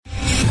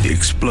the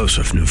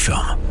explosive new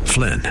film,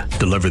 Flynn,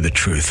 deliver the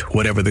truth,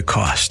 whatever the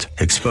cost,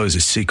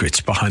 exposes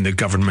secrets behind the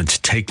government's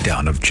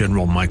takedown of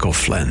General Michael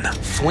Flynn.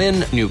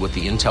 Flynn knew what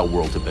the intel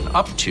world had been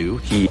up to.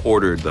 He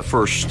ordered the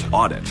first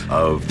audit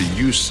of the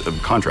use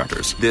of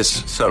contractors.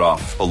 This set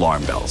off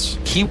alarm bells.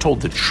 He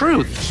told the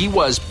truth. He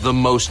was the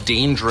most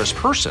dangerous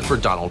person for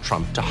Donald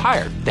Trump to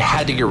hire. They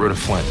had to get rid of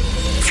Flynn.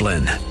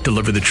 Flynn,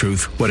 deliver the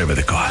truth, whatever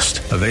the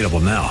cost. Available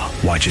now.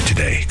 Watch it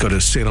today. Go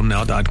to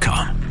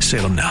salemnow.com.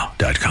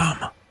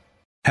 salemnow.com.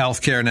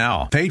 Healthcare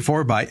Now, paid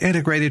for by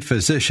Integrated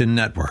Physician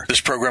Network. This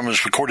program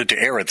was recorded to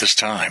air at this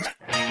time.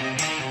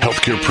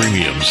 Healthcare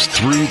premiums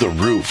through the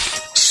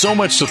roof. So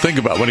much to think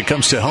about when it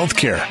comes to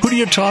healthcare. Who do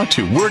you talk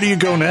to? Where do you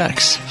go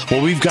next?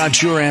 Well, we've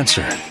got your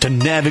answer to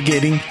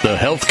navigating the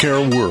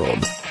healthcare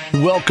world.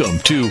 Welcome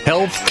to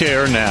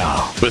Healthcare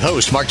Now with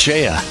host Mark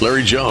Chea,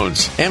 Larry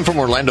Jones, and from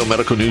Orlando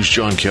Medical News,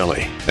 John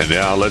Kelly. And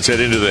now let's head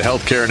into the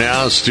Healthcare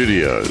Now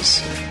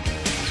studios.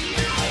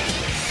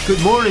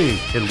 Good morning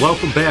and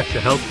welcome back to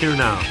Healthcare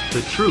Now,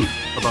 the truth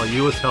about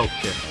U.S.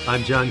 healthcare.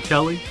 I'm John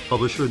Kelly,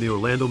 publisher of the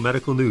Orlando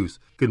Medical News.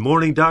 Good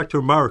morning, Dr.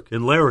 Mark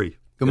and Larry.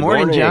 Good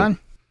morning, John.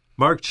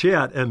 Mark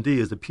Chat, MD,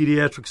 is a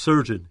pediatric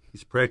surgeon.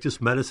 He's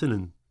practiced medicine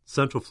in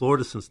Central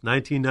Florida since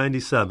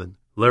 1997.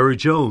 Larry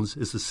Jones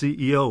is the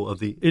CEO of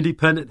the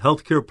Independent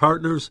Healthcare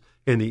Partners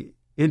and the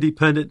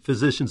Independent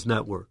Physicians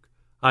Network.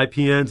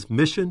 IPN's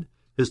mission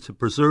is to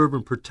preserve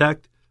and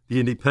protect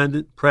the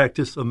independent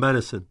practice of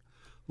medicine.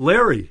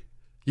 Larry,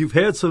 you've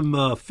had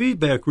some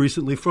feedback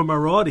recently from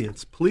our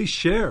audience. Please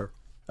share.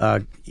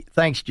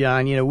 Thanks,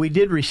 John. You know, we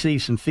did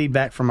receive some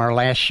feedback from our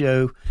last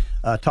show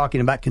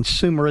talking about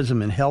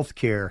consumerism in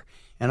healthcare.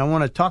 And I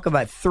want to talk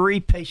about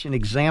 3 patient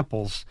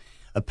examples.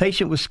 A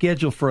patient was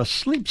scheduled for a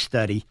sleep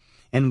study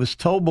and was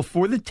told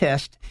before the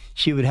test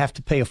she would have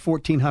to pay a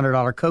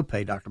 $1,400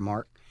 copay, Dr.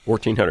 Mark.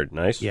 $1,400,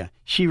 nice. Yeah.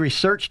 She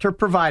researched her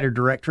provider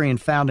directory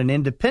and found an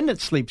independent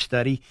sleep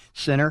study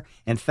center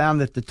and found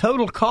that the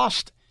total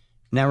cost,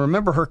 now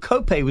remember her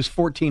copay was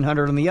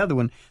 $1,400 on the other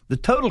one, the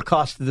total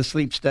cost of the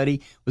sleep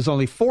study was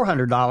only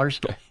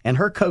 $400 and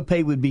her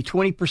copay would be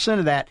 20%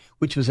 of that,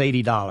 which was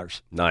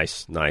 $80.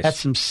 Nice. That's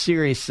some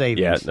serious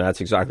savings. Yeah,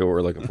 that's exactly what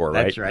we're looking for,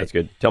 right? That's right. That's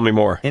good. Tell me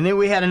more. And then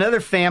we had another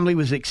family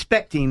was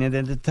expecting, and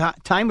at the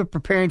time of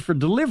preparing for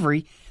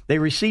delivery, they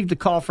received a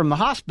call from the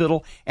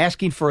hospital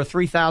asking for a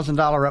 $3,000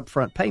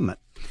 upfront payment.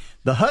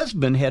 The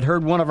husband had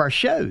heard one of our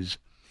shows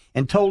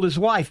and told his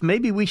wife,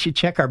 maybe we should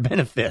check our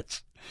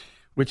benefits,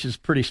 which is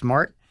pretty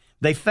smart.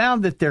 They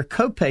found that their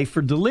copay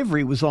for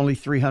delivery was only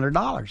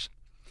 $300.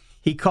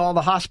 He called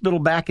the hospital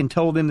back and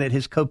told them that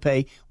his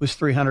copay was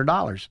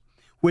 $300,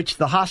 which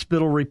the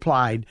hospital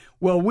replied,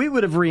 well, we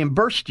would have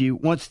reimbursed you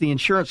once the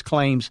insurance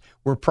claims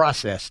were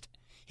processed.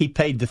 He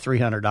paid the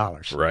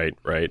 $300.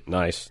 Right.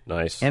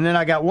 Nice. And then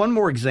I got one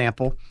more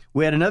example.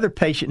 We had another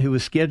patient who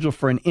was scheduled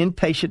for an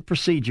inpatient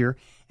procedure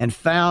and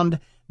found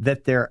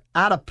that their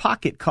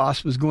out-of-pocket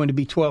cost was going to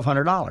be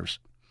 $1,200.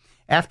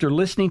 After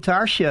listening to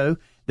our show,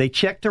 they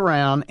checked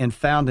around and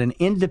found an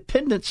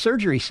independent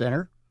surgery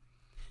center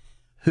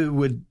who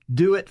would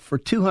do it for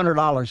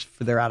 $200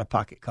 for their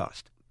out-of-pocket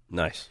cost.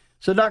 Nice.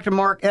 So, Dr.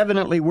 Mark,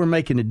 evidently we're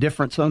making a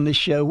difference on this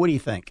show. What do you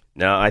think?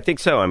 No, I think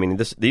so. I mean,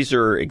 these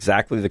are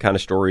exactly the kind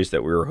of stories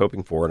that we were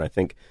hoping for, and I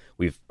think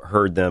we've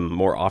heard them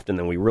more often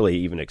than we really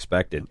even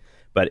expected.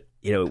 But,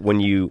 you know, when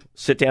you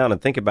sit down and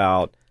think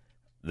about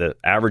the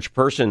average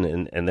person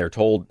and they're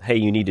told, hey,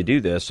 you need to do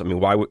this, I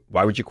mean, why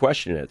would you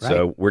question it? Right.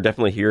 So we're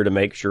definitely here to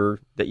make sure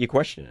that you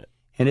question it.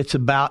 And it's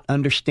about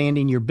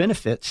understanding your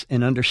benefits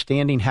and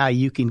understanding how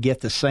you can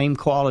get the same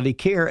quality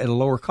care at a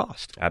lower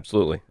cost.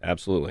 Absolutely.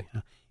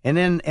 And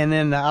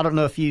then I don't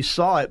know if you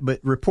saw it, but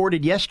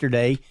reported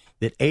yesterday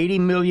that 80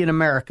 million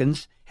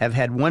Americans have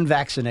had one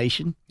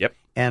vaccination. Yep.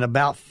 And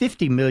about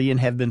 50 million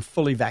have been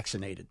fully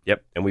vaccinated.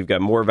 Yep. And we've got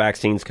more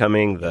vaccines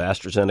coming. The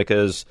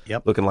AstraZeneca's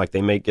looking like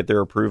they may get their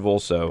approval.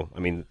 So,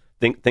 I mean,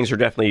 things are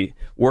definitely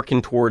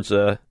working towards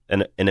an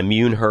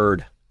immune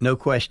herd. No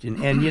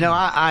question. And, you know,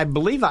 I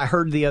believe I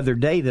heard the other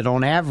day that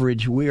on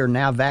average we are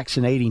now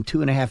vaccinating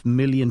 2.5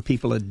 million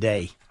people a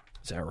day.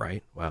 Is that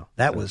right? Wow.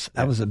 That was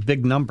a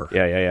big number.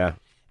 Yeah.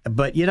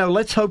 But, you know,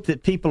 let's hope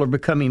that people are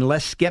becoming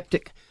less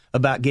skeptic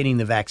about getting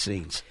the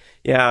vaccines.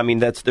 Yeah, I mean,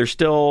 there's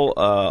still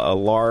a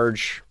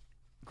large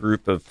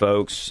group of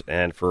folks,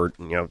 and for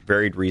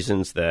varied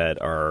reasons,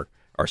 that are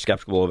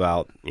skeptical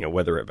about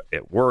whether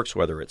it works,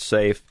 whether it's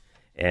safe.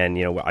 And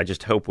I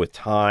just hope with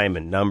time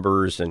and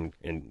numbers and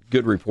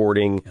good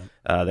reporting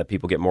that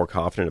people get more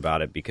confident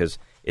about it, because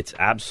it's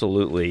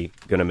absolutely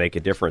going to make a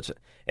difference.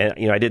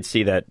 And I did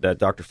see that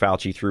Dr.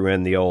 Fauci threw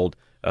in the old,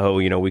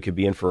 we could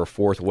be in for a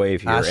fourth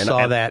wave here. I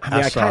saw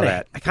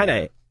that.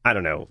 I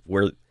don't know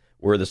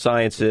where the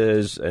science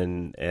is,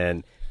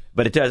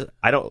 but it does.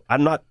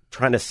 I'm not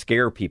trying to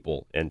scare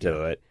people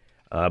into it,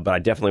 but I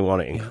definitely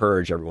want to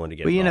encourage everyone to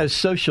get involved. Well,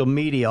 social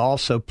media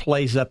also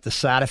plays up the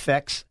side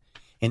effects.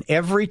 And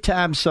every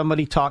time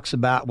somebody talks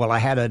about, I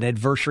had an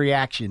adverse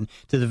reaction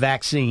to the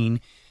vaccine,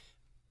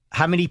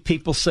 how many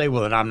people say,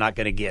 well, then I'm not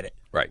going to get it?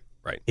 Right.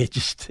 Right. It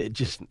just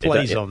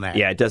plays on that.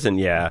 Yeah, it doesn't.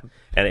 Yeah,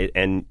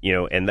 and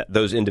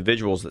those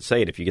individuals that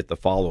say it, if you get the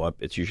follow up,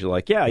 it's usually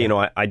like,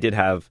 I did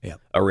have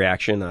a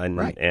reaction,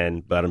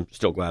 but I'm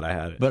still glad I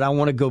had it. But I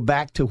want to go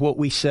back to what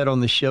we said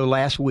on the show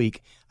last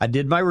week. I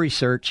did my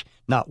research.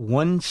 Not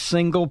one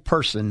single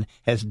person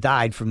has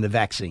died from the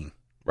vaccine.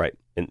 Right.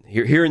 And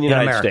here in the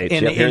United States,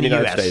 here in the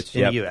United States,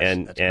 in the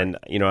US, and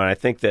I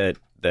think that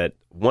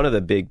one of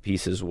the big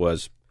pieces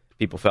was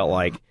people felt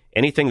like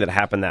anything that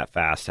happened that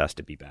fast has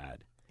to be bad.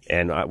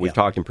 And we've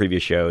talked in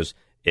previous shows.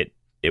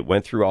 It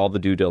went through all the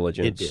due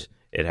diligence. It did.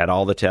 It had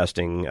all the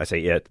testing. I say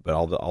it, but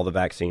all the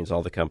vaccines,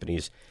 all the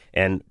companies,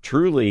 and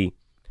truly,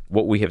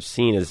 what we have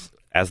seen is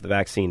as the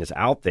vaccine is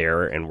out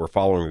there and we're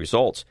following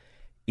results,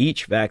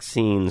 each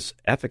vaccine's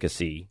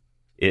efficacy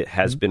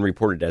has been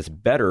reported as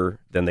better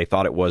than they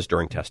thought it was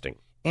during testing.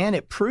 And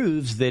it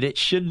proves that it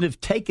shouldn't have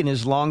taken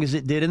as long as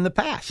it did in the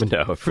past.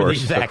 No, of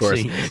course.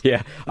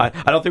 Yeah, I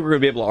don't think we're going to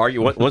be able to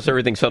argue. Once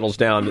everything settles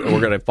down,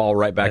 we're going to fall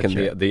right back in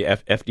the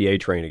FDA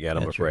train again,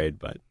 I'm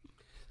afraid. Right. But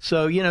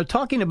so,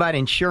 talking about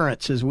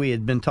insurance, as we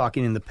had been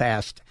talking in the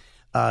past,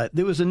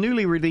 there was a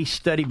newly released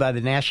study by the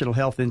National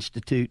Health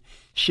Institute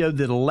showed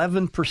that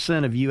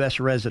 11% of U.S.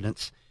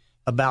 residents,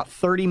 about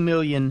 30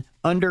 million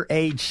under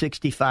age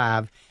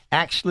 65,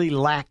 actually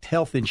lacked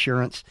health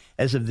insurance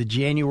as of the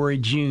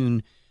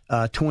January-June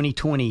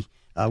 2020,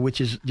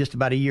 which is just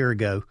about a year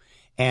ago.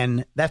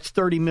 And that's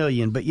 30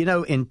 million. But,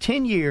 in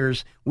 10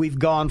 years, we've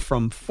gone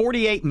from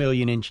 48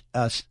 million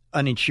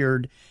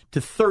uninsured to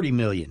 30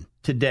 million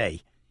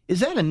today. Is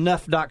that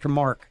enough, Dr.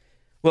 Mark?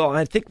 Well,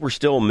 I think we're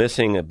still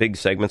missing big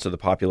segments of the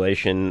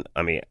population.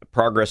 I mean,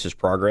 progress is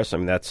progress. I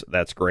mean,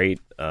 that's great.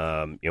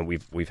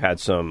 We've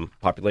had some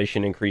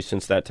population increase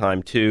since that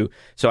time too.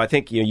 So I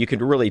think you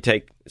could really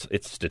take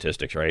it's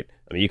statistics, right?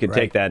 I mean, you can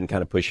take that and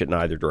kind of push it in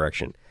either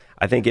direction.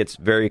 I think it's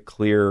very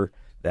clear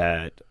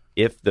that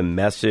if the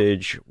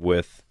message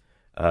with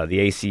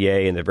the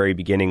ACA in the very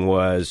beginning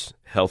was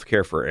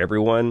healthcare for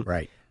everyone,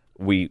 right?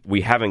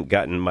 We haven't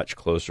gotten much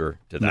closer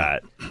to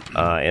that,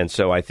 and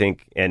so I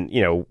think,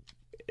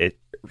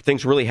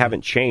 things really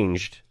haven't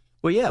changed.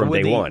 Well, yeah, from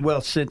day one.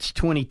 Well, since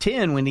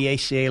 2010, when the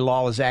ACA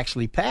law was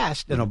actually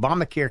passed and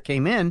Obamacare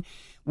came in,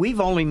 we've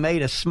only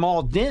made a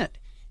small dent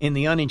in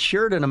the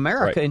uninsured in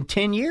America in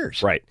 10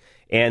 years. Right,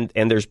 and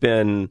there's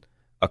been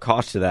a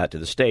cost to that to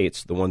the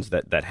states, the ones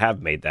that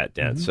have made that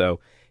dent. Mm-hmm. So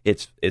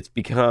it's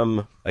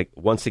become,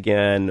 once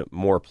again,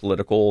 more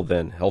political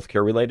than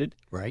healthcare related.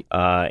 Right.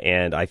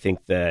 And I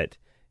think that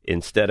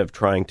instead of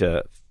trying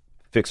to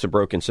fix a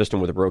broken system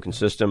with a broken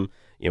system,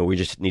 we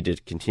just need to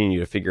continue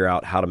to figure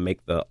out how to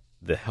make the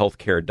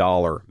healthcare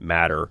dollar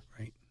matter.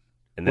 Right.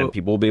 And then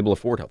people will be able to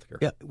afford healthcare.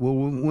 Yeah. Well,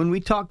 when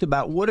we talked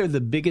about what are the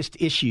biggest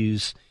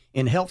issues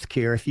in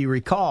healthcare, if you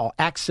recall,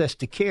 access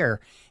to care,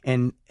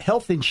 and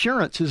health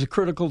insurance is a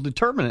critical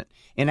determinant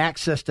in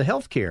access to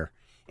healthcare.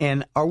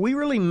 And are we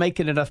really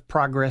making enough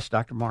progress,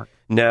 Dr. Mark?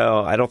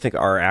 No, I don't think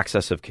our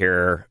access to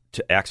care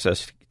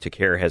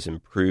has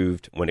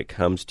improved when it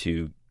comes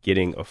to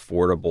getting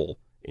affordable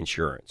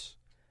insurance.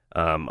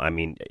 I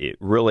mean,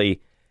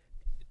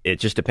 it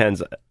just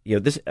depends.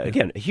 This,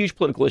 again, a huge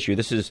political issue.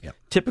 This is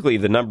typically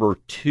the number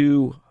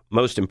 2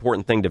 most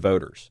important thing to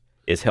voters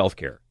is health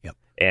care. Yep.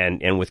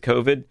 And with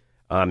COVID,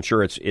 I'm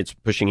sure it's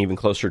pushing even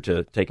closer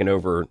to taking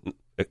over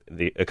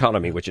the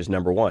economy, which is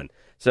number 1.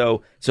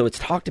 So it's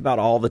talked about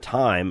all the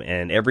time,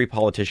 and every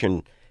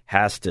politician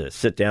has to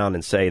sit down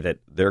and say that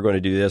they're going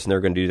to do this and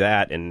they're going to do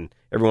that, and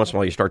every once in a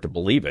while you start to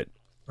believe it.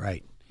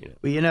 Right.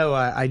 Well,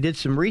 I did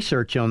some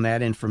research on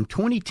that, and from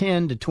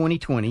 2010 to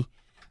 2020,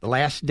 the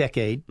last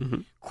decade,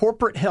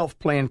 corporate health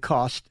plan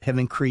costs have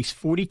increased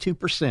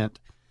 42%,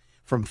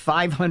 from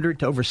 $500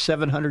 to over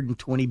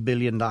 $720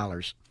 billion.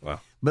 Wow.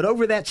 But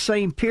over that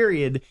same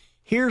period,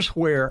 here's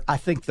where I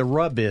think the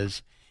rub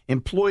is.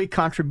 Employee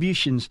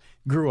contributions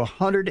grew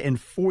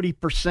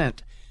 140%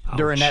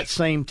 during that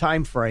same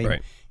time frame,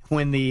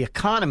 when the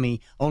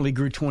economy only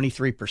grew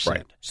 23%.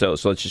 Right. So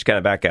let's just kind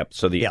of back up.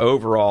 So the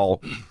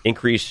overall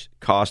increased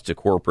cost to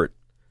corporate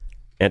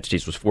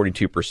entities was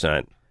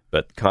 42%,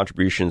 but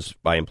contributions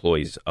by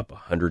employees up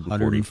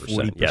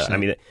 140%. Yeah,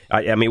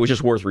 I mean, it was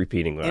just worth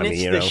repeating. And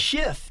it's the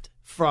shift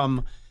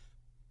from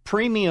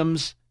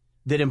premiums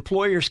that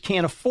employers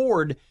can't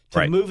afford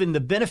to moving the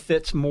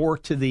benefits more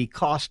to the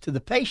cost to the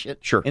patient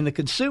and the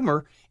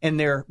consumer, and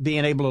they're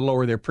being able to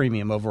lower their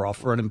premium overall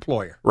for an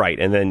employer. Right,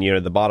 and then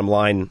the bottom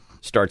line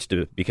starts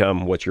to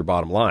become what's your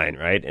bottom line,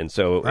 right? And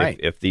so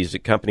if these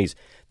companies,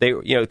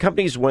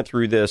 companies went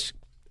through this,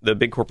 the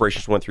big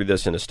corporations went through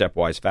this in a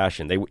stepwise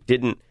fashion. They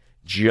didn't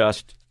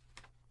just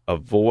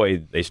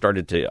avoid, they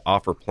started to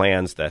offer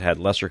plans that had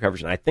lesser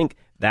coverage, and I think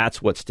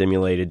that's what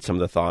stimulated some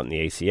of the thought in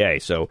the ACA.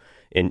 So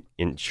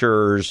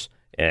insurers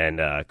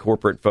and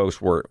corporate folks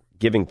were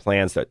giving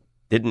plans that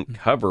didn't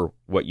cover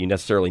what you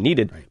necessarily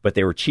needed, but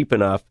they were cheap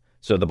enough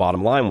so the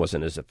bottom line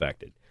wasn't as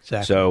affected.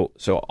 Exactly.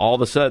 So all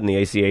of a sudden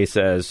the ACA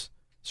says,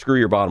 screw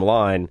your bottom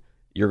line,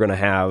 you're going to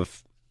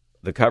have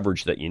the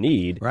coverage that you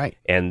need. Right.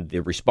 And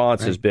the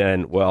response has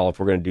been, well, if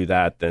we're going to do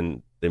that,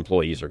 then the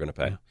employees are going to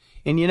pay.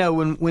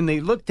 And, when they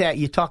looked at,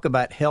 you talk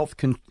about health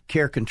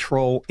care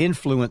control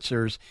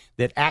influencers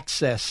that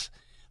access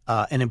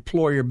an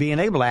employer being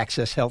able to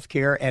access health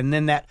care, and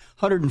then that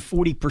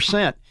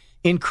 140%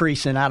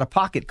 increase in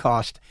out-of-pocket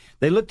cost.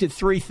 They looked at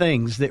three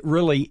things that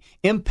really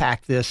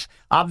impact this.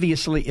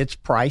 Obviously, it's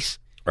price.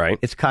 Right.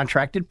 It's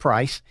contracted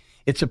price.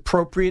 It's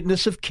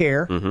appropriateness of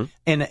care. Mm-hmm.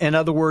 In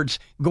other words,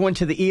 going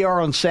to the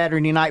ER on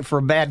Saturday night for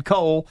a bad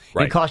cold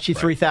and cost you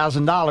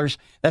 $3,000,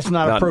 that's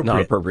not appropriate.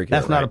 Not appropriate care,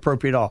 that's not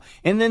appropriate at all.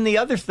 And then the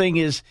other thing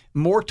is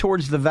more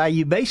towards the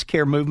value-based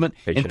care movement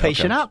and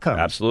patient outcomes.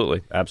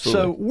 Absolutely.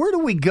 So where do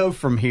we go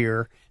from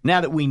here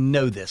now that we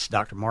know this,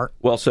 Dr. Mark?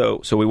 Well,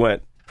 so we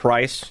went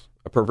price,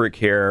 appropriate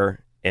care,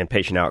 and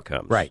patient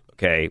outcomes. Right.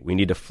 Okay. We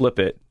need to flip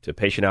it to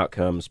patient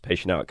outcomes,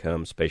 patient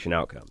outcomes, patient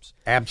outcomes.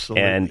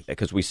 Absolutely. And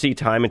because we see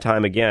time and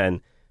time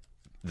again,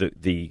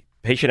 the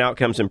patient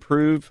outcomes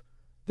improve,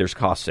 there's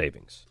cost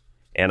savings.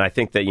 And I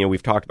think that,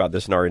 we've talked about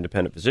this in our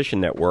independent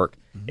physician network,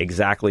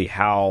 exactly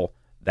how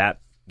that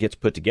gets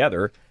put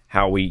together,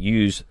 how we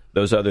use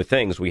those other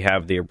things. We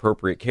have the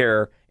appropriate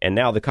care, and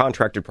now the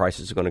contracted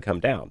prices are going to come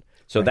down.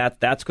 So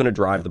that's going to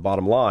drive the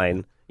bottom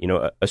line,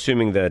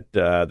 assuming that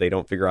they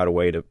don't figure out a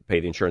way to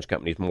pay the insurance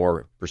companies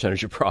more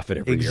percentage of profit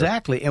every year.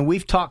 Exactly. And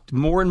we've talked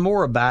more and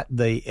more about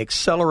the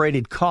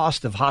accelerated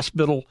cost of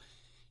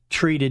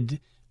hospital-treated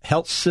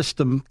health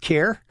system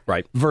care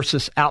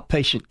versus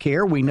outpatient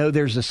care. We know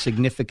there's a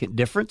significant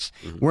difference.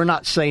 Mm-hmm. We're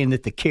not saying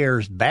that the care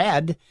is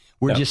bad.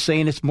 We're just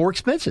saying it's more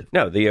expensive.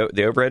 No, the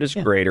overhead is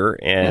greater.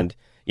 And,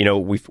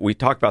 we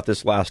talked about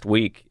this last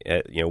week.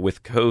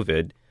 With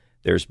COVID,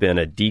 there's been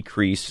a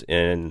decrease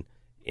in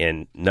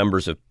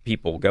numbers of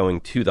people going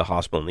to the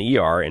hospital in the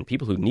ER, and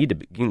people who need to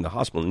be in the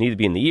hospital need to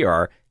be in the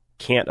ER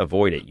can't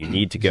avoid it. You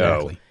need to go.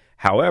 Exactly.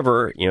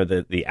 However,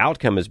 the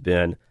outcome has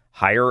been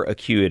higher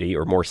acuity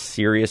or more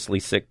seriously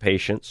sick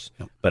patients,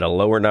 but a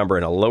lower number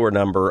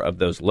of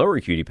those lower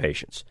acuity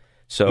patients.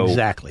 So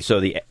exactly. So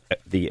the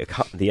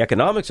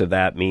economics of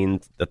that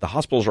means that the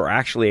hospitals are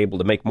actually able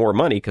to make more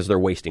money because they're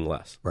wasting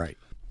less. Right.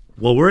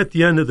 Well, we're at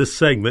the end of this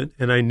segment,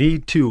 and I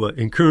need to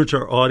encourage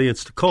our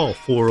audience to call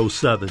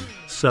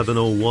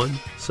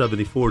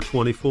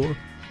 407-701-7424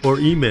 or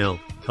email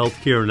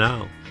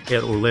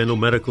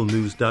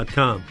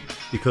healthcarenow@orlandomedicalnews.com,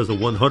 because a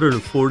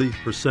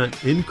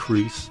 140%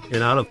 increase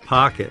in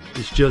out-of-pocket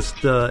is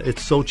just,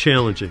 it's so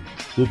challenging.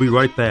 We'll be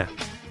right back.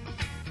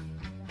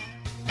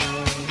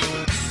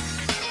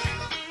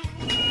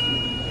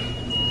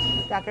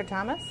 Dr.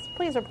 Thomas,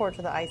 please report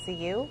to the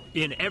ICU.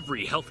 In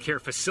every healthcare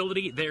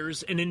facility,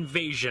 there's an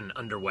invasion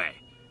underway.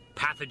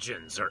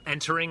 Pathogens are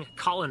entering,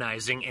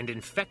 colonizing, and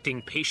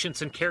infecting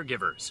patients and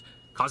caregivers,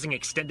 causing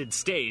extended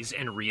stays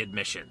and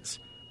readmissions.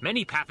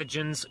 Many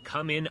pathogens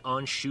come in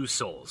on shoe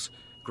soles,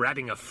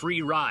 grabbing a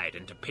free ride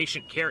into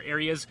patient care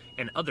areas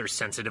and other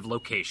sensitive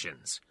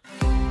locations.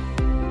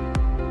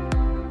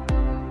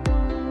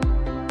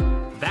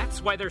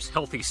 That's why there's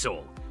Healthy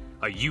Sole,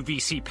 a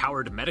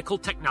UVC-powered medical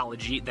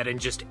technology that in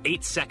just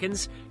 8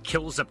 seconds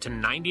kills up to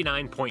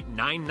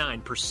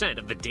 99.99%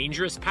 of the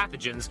dangerous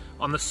pathogens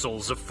on the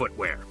soles of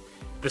footwear.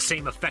 The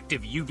same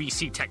effective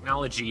UVC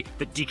technology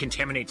that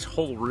decontaminates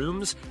whole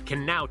rooms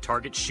can now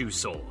target shoe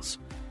soles.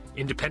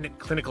 Independent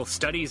clinical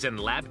studies and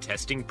lab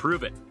testing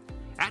prove it.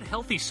 Add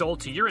Healthy Sole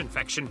to your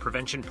infection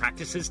prevention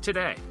practices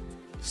today.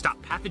 Stop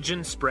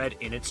pathogen spread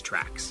in its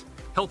tracks.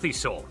 Healthy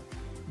Sole.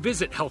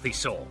 Visit Healthy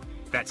Sole.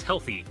 That's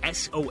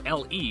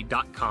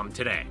healthysole.com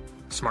today.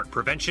 Smart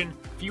prevention,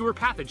 fewer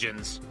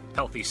pathogens,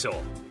 Healthy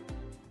Sole.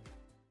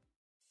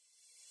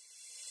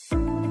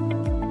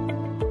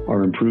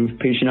 Are improved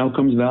patient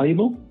outcomes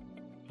valuable?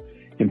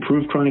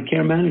 Improved chronic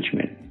care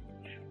management,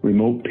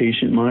 remote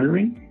patient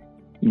monitoring,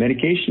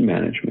 medication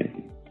management,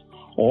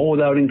 all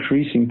without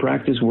increasing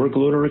practice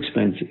workload or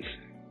expenses.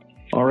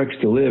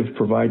 RxToLive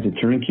provides a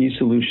turnkey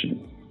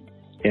solution.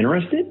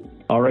 Interested?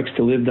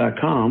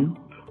 RxToLive.com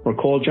or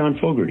call John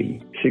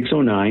Fogarty,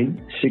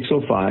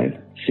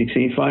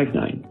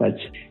 609-605-6859.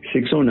 That's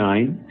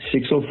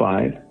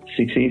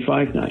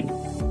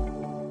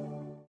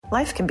 609-605-6859.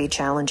 Life can be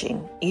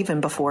challenging,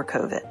 even before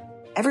COVID.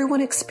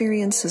 Everyone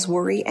experiences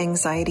worry,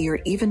 anxiety,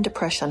 or even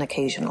depression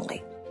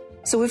occasionally.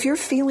 So if you're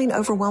feeling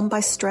overwhelmed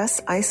by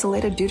stress,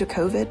 isolated due to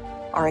COVID,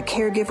 are a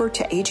caregiver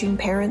to aging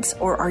parents,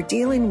 or are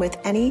dealing with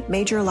any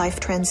major life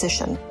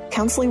transition,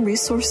 Counseling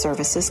Resource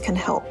Services can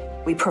help.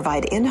 We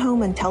provide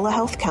in-home and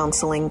telehealth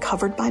counseling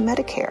covered by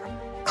Medicare.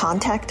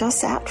 Contact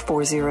us at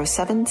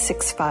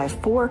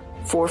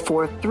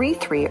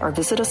 407-654-4433 or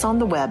visit us on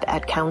the web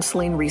at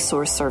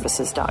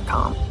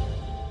counselingresourceservices.com.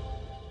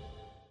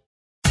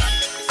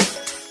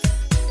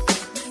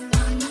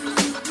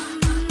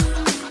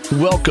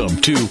 Welcome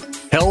to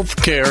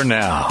Healthcare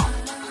Now.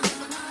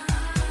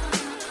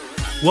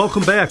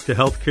 Welcome back to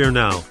Healthcare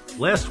Now.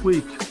 Last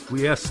week,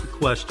 we asked the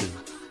question,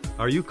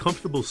 are you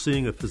comfortable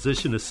seeing a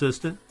physician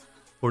assistant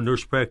or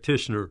nurse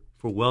practitioner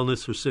for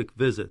wellness or sick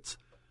visits?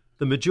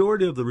 The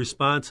majority of the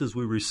responses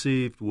we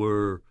received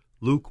were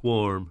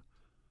lukewarm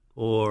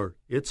or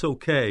it's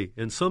okay.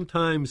 And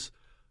sometimes,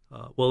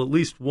 at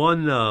least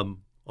one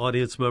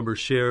audience member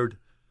shared,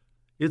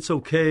 it's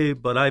okay,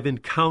 but I've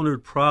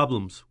encountered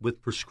problems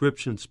with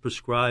prescriptions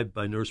prescribed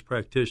by nurse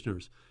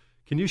practitioners.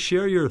 Can you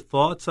share your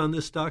thoughts on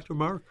this, Dr.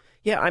 Mark?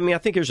 Yeah, I mean, I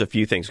think there's a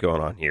few things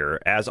going on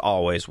here. As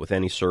always, with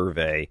any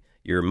survey,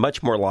 you're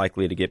much more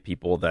likely to get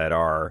people that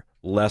are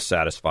less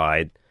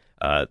satisfied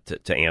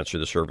to answer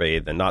the survey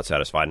than not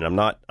satisfied. And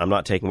I'm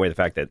not taking away the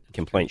fact that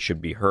complaints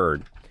should be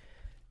heard.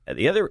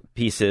 The other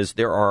piece is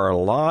there are a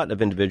lot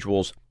of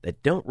individuals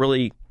that don't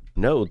really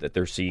know that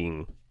they're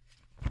seeing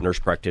nurse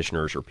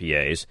practitioners or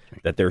PAs,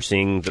 that they're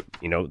seeing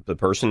the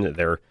person that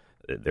they're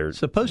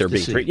supposed they're to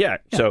being see. treated. Yeah.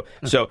 So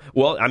I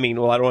don't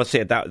want to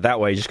say it that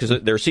way, just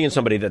because they're seeing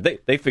somebody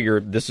that they figure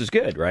this is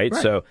good, right?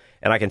 So,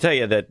 and I can tell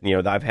you that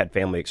I've had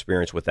family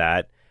experience with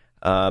that.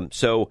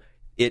 So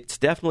it's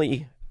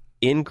definitely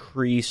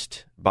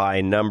increased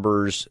by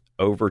numbers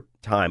over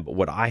time, but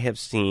what I have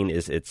seen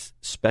is it's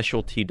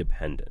specialty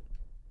dependent,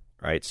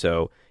 right?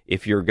 So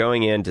if you're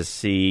going in to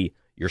see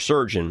your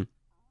surgeon,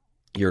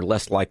 you're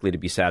less likely to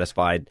be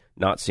satisfied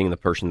not seeing the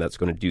person that's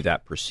going to do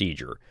that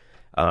procedure.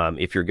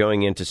 If you're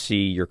going in to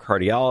see your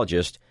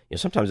cardiologist,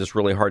 sometimes it's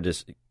really hard to.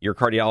 Your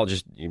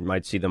cardiologist, you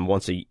might see them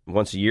once a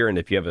year, and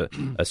if you have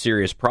a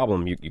serious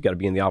problem, you've got to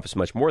be in the office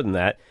much more than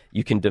that.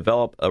 You can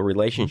develop a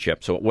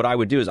relationship. So what I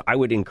would do is I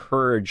would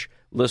encourage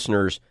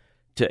listeners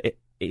to,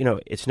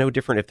 it's no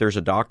different if there's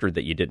a doctor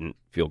that you didn't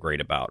feel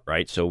great about,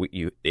 right? So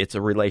it's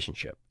a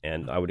relationship,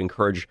 and I would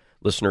encourage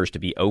listeners to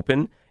be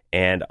open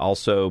and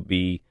also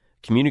be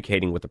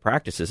communicating with the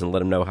practices and let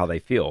them know how they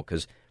feel,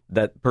 because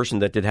that person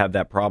that did have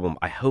that problem,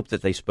 I hope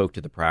that they spoke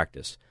to the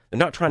practice. They're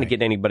not trying to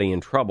get anybody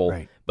in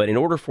trouble, but in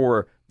order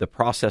for the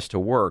process to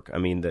work, I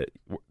mean,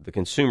 the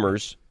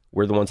consumers,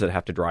 we're the ones that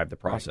have to drive the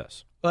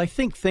process. Well, I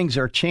think things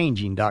are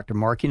changing, Dr.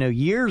 Mark.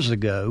 Years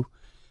ago,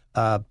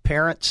 our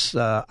parents,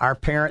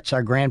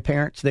 our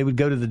grandparents, they would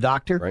go to the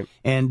doctor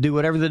and do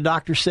whatever the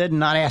doctor said and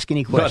not ask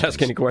any questions. Not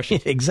ask any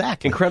questions.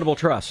 Exactly. Incredible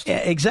trust.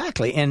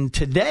 Exactly. And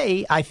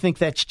today, I think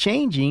that's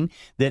changing,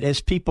 that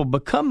as people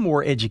become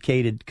more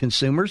educated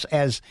consumers,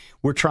 as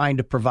we're trying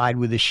to provide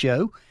with this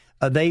show,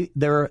 they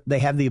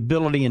have the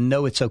ability and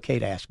know it's okay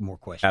to ask more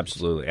questions.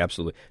 Absolutely.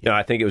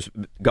 I think it was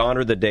gone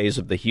are the days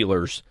of the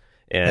healers.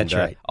 And that's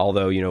right.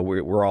 Although,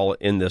 we're all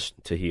in this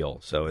to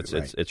heal. So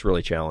it's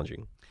really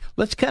challenging.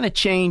 Let's kind of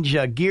change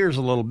gears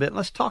a little bit.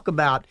 Let's talk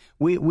about,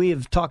 we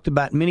have talked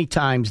about many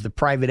times the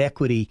private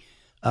equity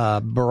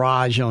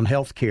barrage on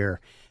healthcare.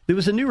 There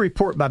was a new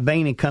report by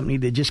Bain & Company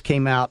that just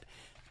came out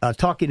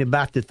talking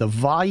about that the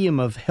volume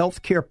of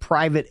healthcare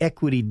private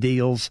equity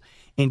deals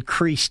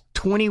increased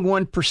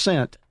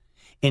 21%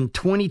 in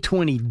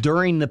 2020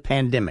 during the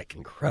pandemic.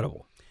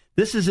 Incredible.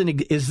 Is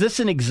this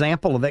an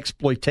example of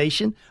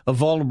exploitation of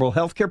vulnerable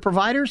healthcare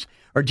providers,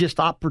 or just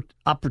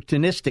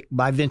opportunistic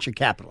by venture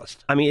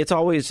capitalists? I mean, it's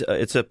always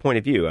it's a point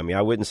of view. I mean,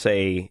 I wouldn't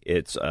say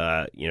it's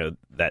that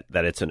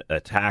it's an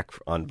attack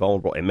on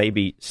vulnerable. It may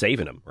be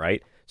saving them,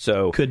 right?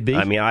 So could be.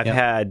 I mean, I've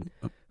had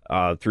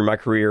through my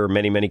career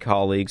many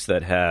colleagues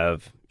that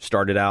have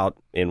started out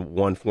in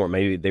one form.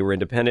 Maybe they were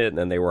independent and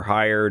then they were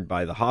hired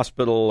by the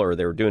hospital, or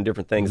they were doing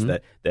different things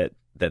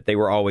that they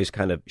were always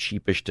kind of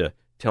sheepish to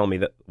tell me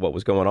that what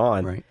was going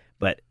on. Right.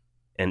 But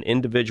an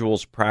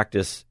individual's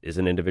practice is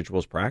an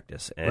individual's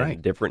practice, and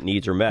different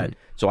needs are met.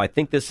 So I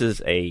think this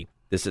is a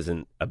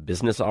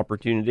business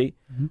opportunity.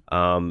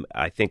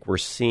 I think we're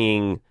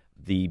seeing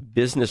the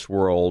business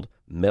world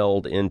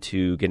meld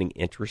into getting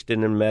interested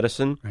in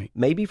medicine,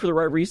 maybe for the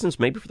right reasons,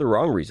 maybe for the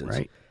wrong reasons.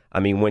 I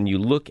mean, when you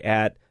look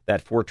at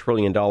that $4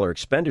 trillion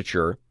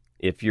expenditure,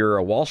 if you're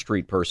a Wall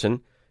Street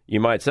person, you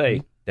might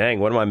say,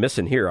 dang, what am I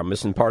missing here? I'm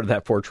missing part of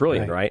that $4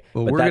 trillion, right?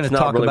 Well, but we're going to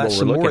talk really about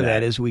some more of that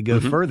at as we go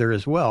further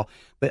as well.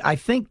 But I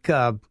think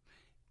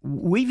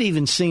we've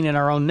even seen in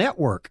our own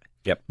network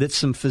that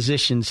some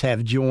physicians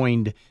have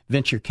joined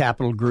venture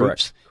capital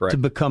groups Correct. to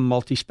become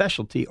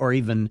multi-specialty or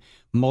even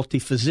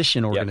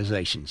multi-physician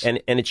organizations. And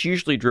it's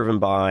usually driven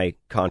by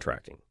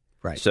contracting.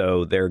 Right.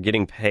 So they're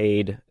getting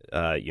paid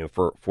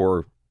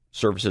for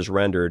services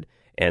rendered,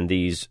 and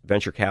these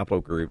venture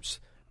capital groups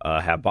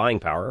have buying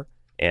power,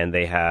 and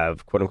they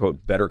have, quote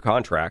unquote, better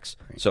contracts.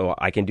 So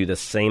I can do the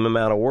same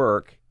amount of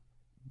work,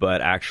 but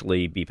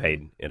actually be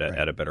paid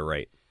at a better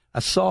rate.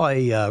 I saw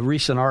a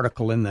recent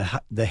article, and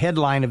the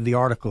headline of the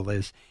article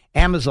is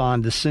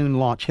Amazon to soon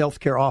launch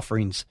healthcare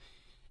offerings,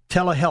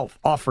 telehealth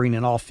offering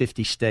in all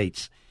 50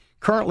 states.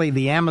 Currently,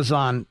 the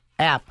Amazon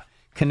app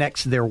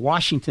connects their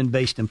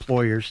Washington-based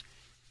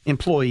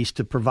employees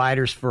to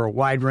providers for a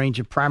wide range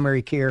of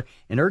primary care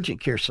and urgent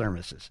care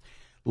services.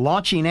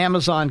 Launching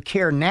Amazon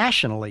Care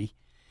nationally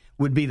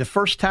would be the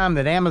first time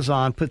that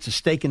Amazon puts a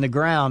stake in the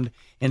ground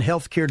in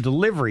healthcare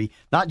delivery,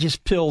 not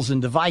just pills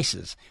and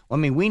devices. I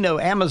mean, we know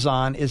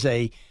Amazon is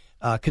a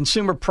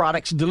consumer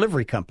products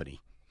delivery company.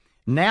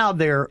 Now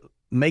they're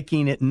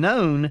making it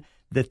known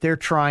that they're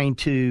trying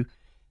to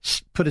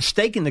put a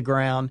stake in the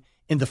ground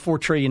in the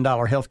 $4 trillion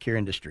healthcare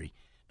industry.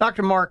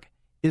 Dr. Mark,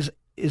 is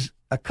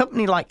a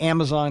company like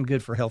Amazon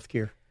good for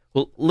healthcare?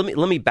 Well,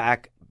 let me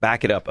back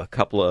it up a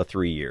couple of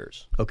 3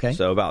 years. Okay.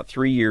 So about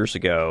 3 years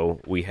ago,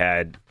 we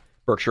had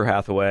Berkshire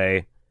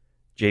Hathaway,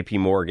 J.P.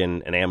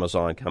 Morgan and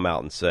Amazon come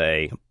out and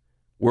say,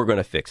 we're going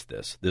to fix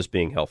this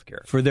being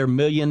healthcare. For their 1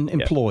 million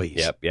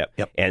employees. Yep.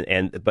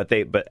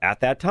 But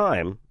at that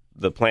time,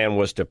 the plan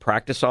was to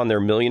practice on their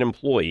 1 million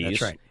employees.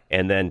 That's right.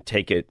 And then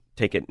take it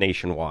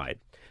nationwide.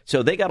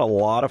 So they got a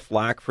lot of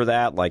flack for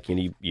that. Like,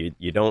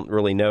 you don't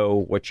really know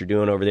what you're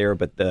doing over there.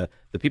 But the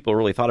people who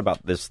really thought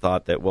about this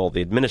thought that, well,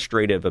 the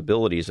administrative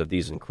abilities of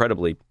these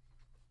incredibly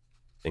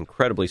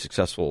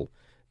successful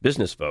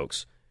business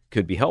folks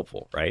could be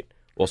helpful, right?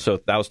 Well,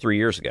 so that was 3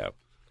 years ago.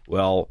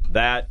 Well,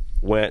 that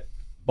went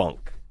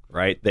bunk,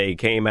 right? They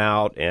came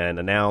out and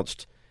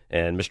announced,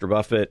 and Mr.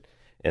 Buffett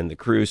and the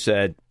crew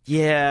said,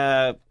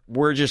 yeah,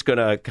 we're just going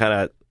to kind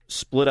of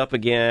split up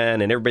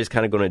again, and everybody's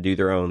kind of going to do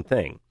their own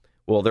thing.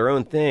 Well, their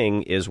own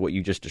thing is what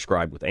you just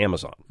described with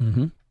Amazon.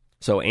 Mm-hmm.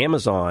 So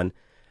Amazon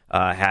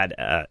had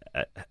a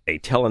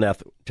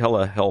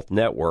telehealth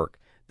network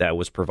that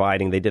was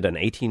providing, they did an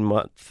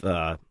 18-month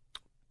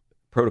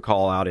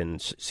protocol out in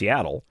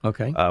Seattle,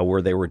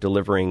 where they were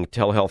delivering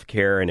telehealth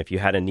care, and if you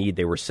had a need,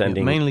 they were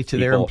sending mainly to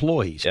their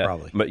employees,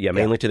 probably.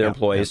 Mainly to their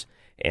employees,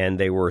 and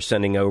they were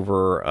sending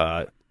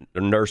over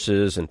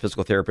nurses and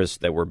physical therapists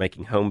that were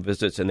making home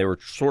visits, and they were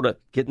sort of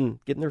getting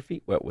their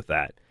feet wet with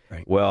that.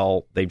 Right.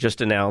 Well, they just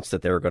announced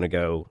that they were going to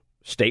go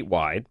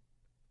statewide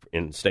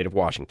in the state of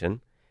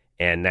Washington,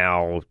 and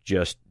now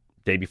just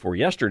day before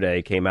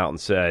yesterday came out and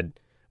said,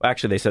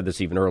 actually they said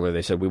this even earlier,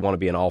 they said we want to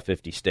be in all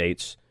 50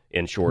 states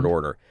in short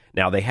order.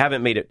 Now, they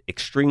haven't made it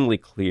extremely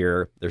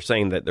clear. They're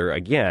saying that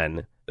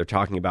they're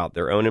talking about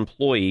their own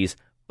employees,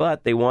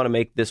 but they want to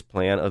make this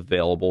plan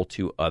available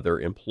to other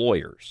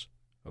employers.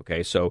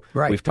 Okay, so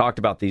we've talked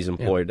about these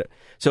employed. Yeah.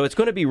 So it's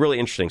going to be really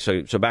interesting.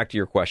 So back to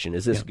your question,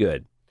 is this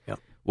good? Yeah.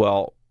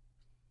 Well,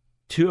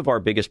 two of our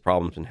biggest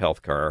problems in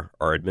healthcare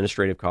are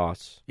administrative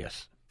costs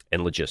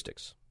and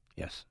logistics.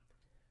 Yes.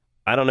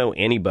 I don't know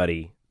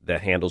anybody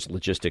that handles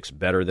logistics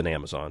better than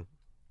Amazon.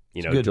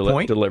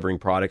 Delivering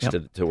products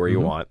to where you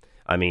want.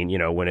 I mean,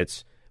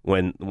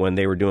 when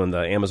they were doing the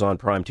Amazon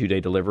Prime 2-day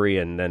delivery,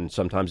 and then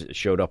sometimes it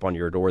showed up on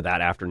your door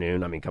that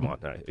afternoon. I mean, come on,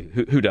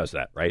 who does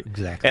that, right?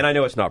 Exactly. And I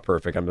know it's not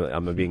perfect.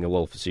 I'm being a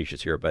little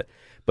facetious here, but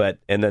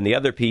and then the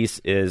other piece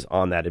is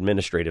on that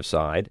administrative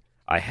side.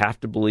 I have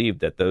to believe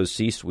that those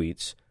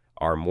C-suites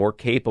are more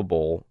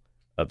capable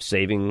of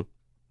saving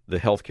the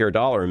healthcare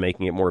dollar and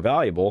making it more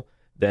valuable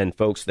than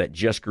folks that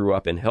just grew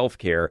up in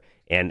healthcare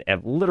and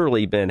have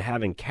literally been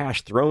having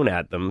cash thrown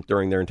at them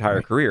during their entire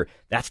career.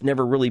 That's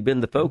never really been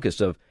the focus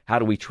of how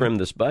do we trim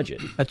this budget.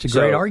 That's a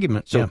great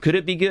argument. So could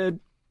it be good?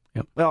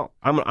 Yep. Well,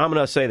 I'm going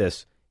to say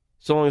this.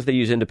 So long as they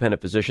use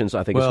independent physicians,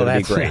 I think it's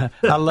going to be great.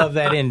 I love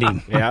that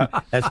ending. Yeah.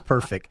 That's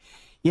perfect.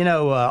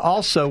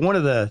 Also, one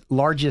of the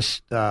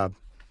largest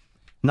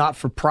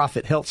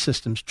not-for-profit health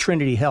systems,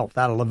 Trinity Health,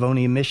 out of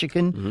Livonia,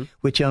 Michigan,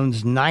 which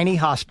owns 90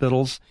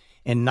 hospitals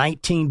and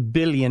 $19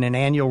 billion in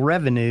annual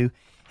revenue,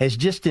 has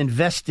just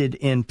invested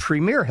in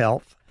Premier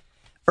Health,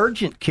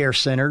 urgent care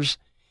centers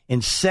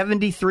in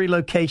 73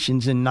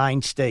 locations in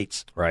 9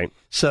 states. Right.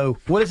 So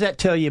what does that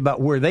tell you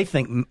about where they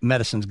think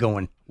medicine's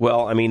going?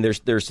 Well, I mean, these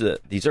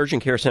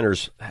urgent care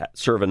centers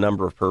serve a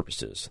number of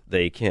purposes.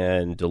 They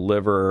can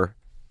deliver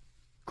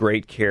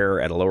great care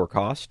at a lower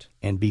cost.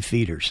 And be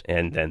feeders.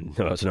 And then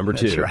that's number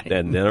 2. That's right.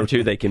 And number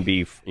 2, they can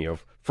be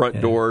front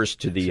doors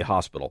to the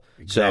hospital.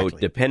 Exactly. So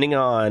depending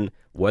on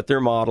what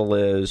their model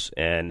is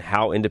and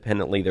how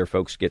independently their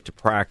folks get to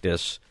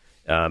practice,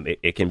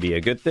 it can be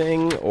a good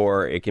thing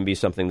or it can be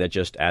something that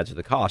just adds to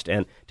the cost.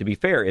 And to be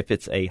fair, if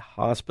it's a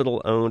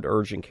hospital-owned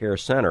urgent care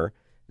center,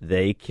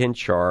 they can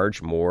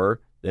charge more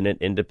than an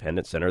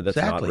independent center that's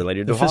not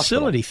related to a hospital.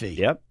 Facility fee.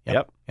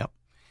 Yep.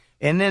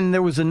 And then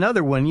there was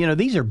another one.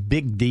 These are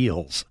big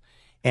deals.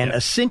 And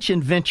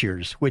Ascension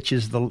Ventures, which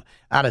is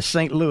out of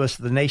St. Louis,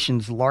 the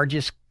nation's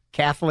largest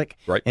Catholic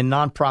and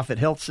nonprofit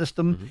health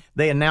system,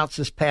 they announced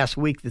this past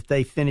week that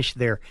they finished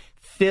their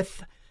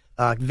 5th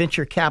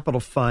venture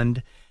capital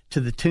fund to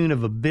the tune of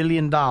 $1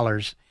 billion.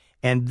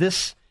 And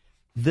this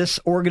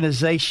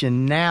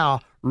organization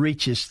now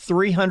reaches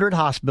 300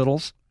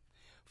 hospitals,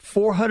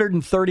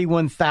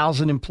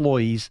 431,000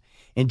 employees,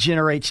 and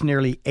generates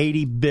nearly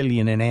 $80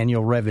 billion in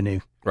annual revenue.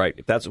 Right.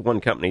 If that's one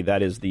company,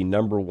 that is the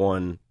number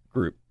one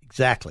group.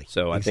 Exactly.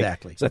 So I think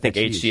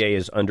HCA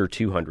is under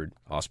 200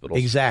 hospitals.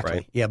 Exactly.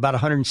 Right? Yeah, about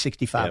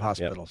 165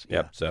 hospitals.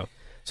 Yep. So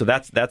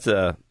that's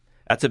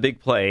a big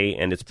play,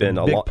 and it's been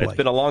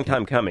a long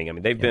time coming. I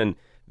mean, they've been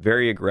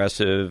very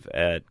aggressive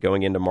at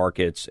going into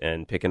markets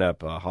and picking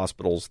up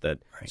hospitals that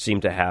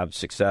seem to have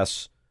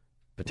success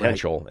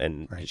potential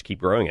and just keep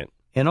growing it.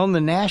 And on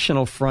the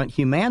national front,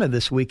 Humana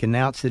this week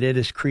announced that it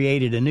has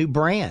created a new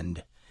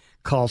brand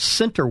called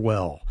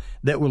CenterWell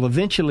that will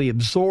eventually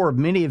absorb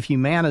many of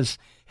Humana's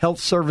health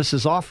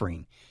services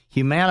offering.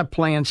 Humana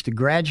plans to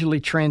gradually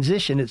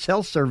transition its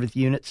health service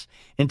units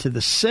into the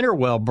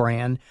CenterWell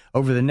brand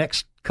over the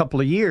next couple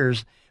of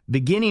years,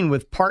 beginning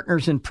with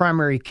Partners in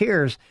Primary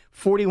Care's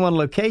 41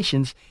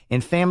 locations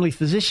and Family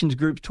Physicians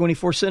Group's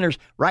 24 centers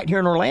right here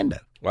in Orlando.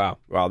 Wow,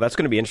 that's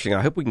going to be interesting.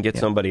 I hope we can get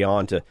somebody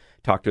on to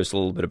talk to us a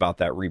little bit about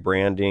that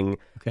rebranding,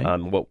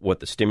 what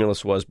the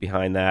stimulus was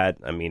behind that.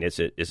 I mean, is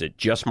it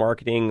just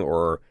marketing,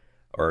 or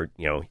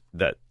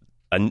that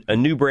a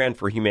new brand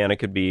for Humana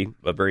could be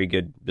a very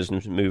good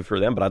business move for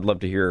them? But I'd love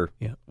to hear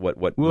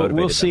what motivated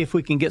We'll see them. if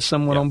we can get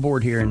someone on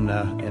board here and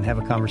have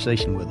a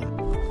conversation with them.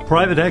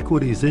 Private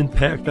equity's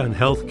impact on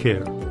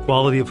healthcare,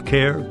 quality of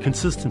care,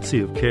 consistency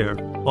of care.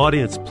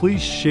 Audience,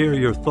 please share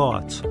your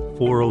thoughts.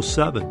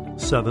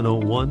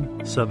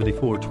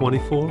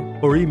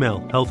 407-701-7424 or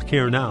email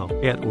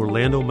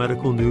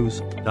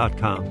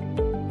healthcarenow@orlandomedicalnews.com.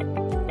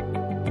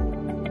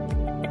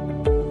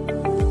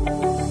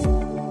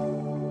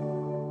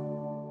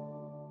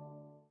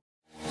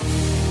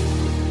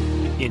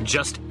 In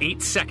just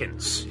 8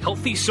 seconds,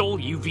 Healthy Soul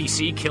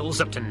UVC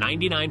kills up to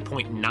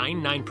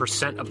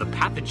 99.99% of the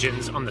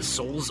pathogens on the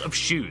soles of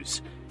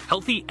shoes.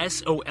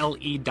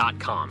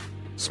 HealthySole.com.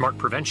 Smart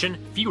prevention,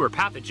 fewer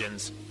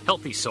pathogens,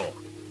 Healthy Soul.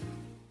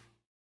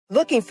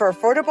 Looking for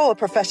affordable or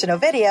professional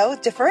video,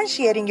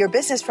 differentiating your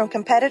business from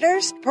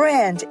competitors?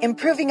 Brand,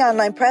 improving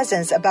online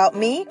presence, about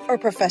me, or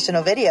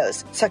professional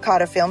videos?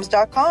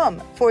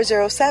 SakataFilms.com,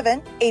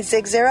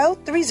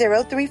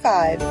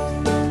 407-860-3035.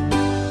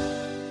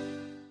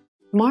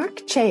 Mark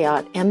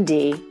Chayot,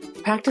 MD,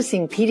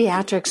 practicing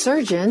pediatric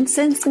surgeon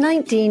since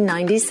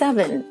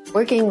 1997,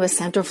 working with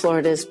Central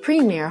Florida's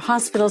premier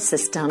hospital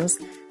systems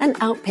and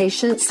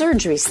outpatient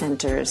surgery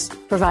centers,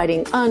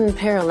 providing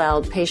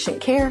unparalleled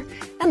patient care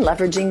and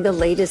leveraging the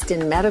latest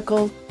in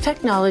medical,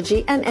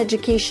 technology, and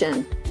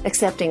education,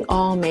 accepting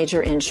all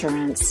major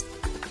insurance.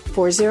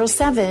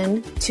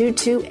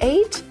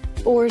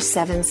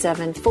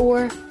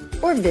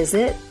 407-228-4774 or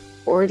visit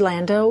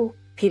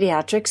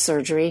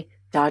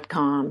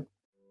OrlandoPediatricSurgery.com.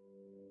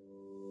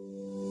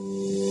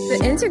 The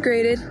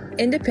Integrated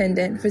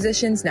Independent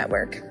Physicians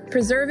Network,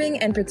 preserving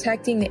and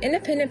protecting the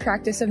independent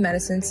practice of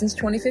medicine since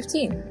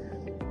 2015.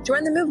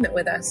 Join the movement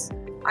with us.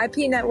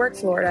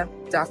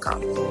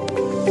 IPNetworkFlorida.com.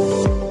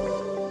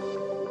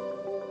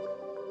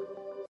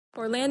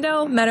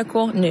 Orlando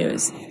Medical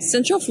News,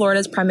 Central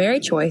Florida's primary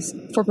choice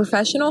for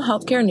professional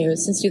healthcare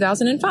news since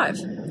 2005.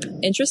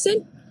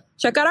 Interested?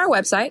 Check out our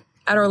website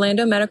at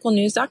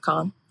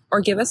orlandomedicalnews.com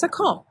or give us a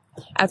call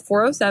at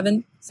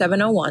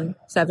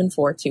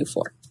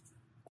 407-701-7424.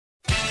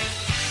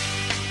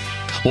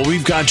 Well,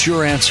 we've got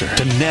your answer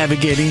to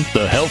navigating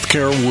the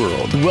healthcare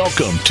world.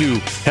 Welcome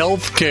to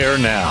Healthcare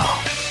Now.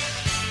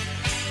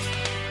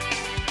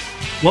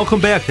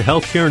 Welcome back to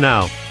Healthcare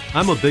Now.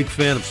 I'm a big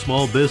fan of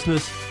small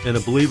business and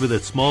a believer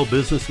that small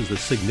business is a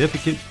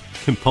significant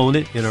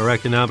component in our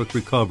economic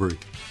recovery.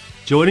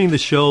 Joining the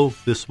show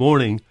this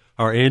morning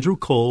are Andrew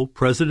Cole,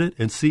 President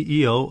and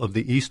CEO of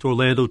the East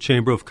Orlando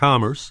Chamber of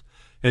Commerce,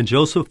 and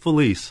Joseph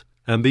Felice,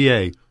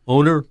 MBA,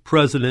 owner,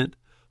 president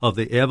of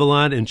the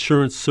Avalon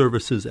Insurance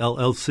Services,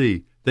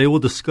 LLC. They will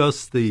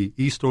discuss the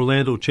East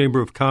Orlando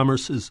Chamber of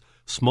Commerce's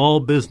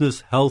small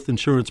business health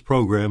insurance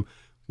program,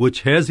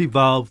 which has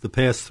evolved the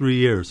past 3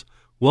 years.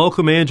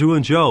 Welcome, Andrew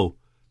and Joe.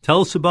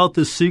 Tell us about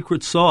this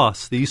secret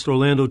sauce the East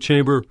Orlando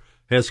Chamber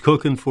has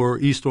cooking for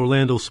East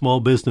Orlando small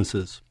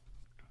businesses.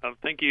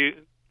 Thank you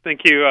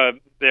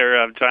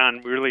there,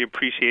 John. We really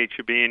appreciate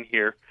you being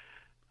here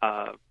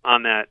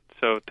on that.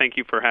 So thank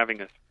you for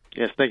having us.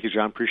 Yes, thank you,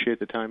 John. Appreciate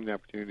the time and the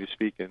opportunity to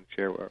speak and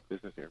share our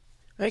business here.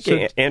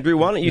 Okay, Andrew,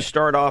 why don't you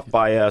start off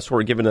by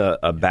sort of giving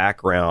a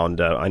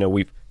background? I know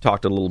we've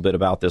talked a little bit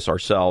about this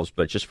ourselves,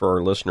 but just for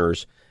our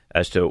listeners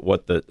as to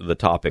what the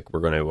topic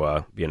we're going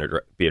to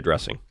be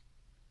addressing.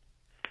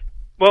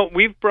 Well,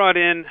 we've brought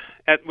in,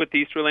 with the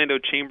East Orlando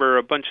Chamber,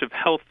 a bunch of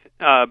health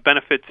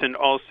benefits and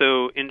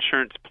also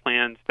insurance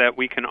plans that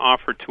we can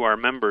offer to our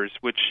members,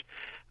 which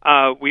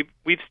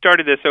we've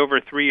started this over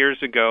 3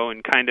 years ago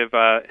and kind of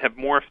have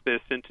morphed this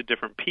into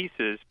different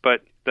pieces.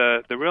 But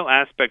the real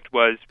aspect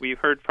was we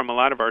heard from a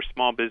lot of our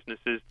small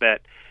businesses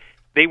that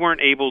they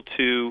weren't able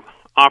to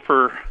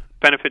offer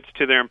benefits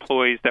to their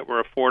employees that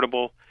were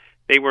affordable.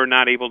 They were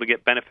not able to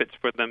get benefits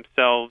for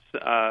themselves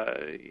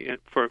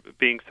for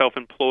being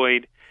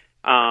self-employed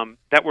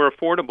that were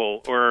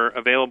affordable or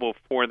available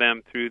for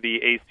them through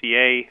the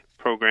ACA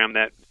program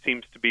that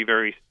seems to be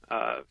very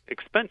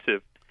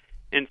expensive.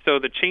 And so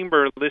the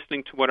Chamber,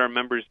 listening to what our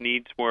members'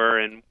 needs were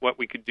and what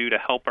we could do to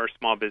help our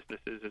small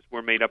businesses, as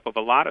we're made up of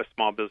a lot of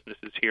small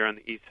businesses here on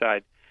the east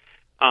side,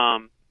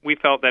 we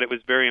felt that it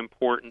was very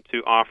important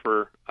to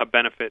offer a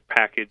benefit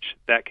package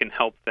that can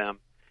help them.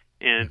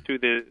 And through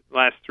the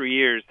last 3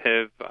 years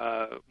have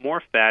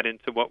morphed that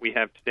into what we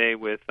have today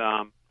with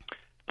a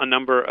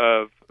number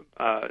of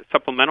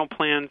supplemental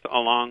plans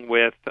along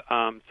with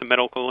some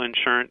medical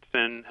insurance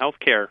and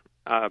healthcare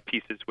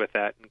pieces with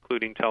that,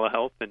 including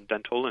telehealth and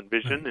dental and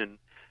vision. And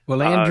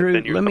well,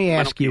 Andrew, let me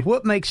ask you,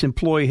 what makes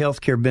employee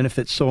health care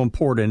benefits so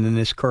important in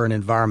this current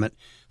environment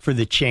for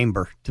the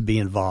Chamber to be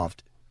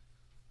involved?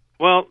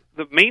 Well,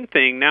 the main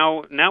thing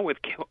now with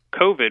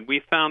COVID,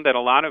 we found that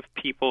a lot of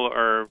people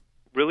are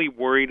really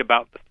worried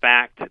about the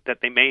fact that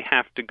they may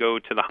have to go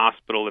to the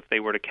hospital if they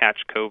were to catch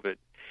COVID.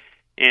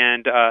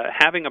 And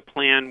having a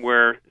plan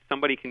where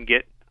somebody can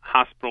get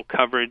hospital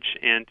coverage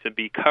and to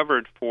be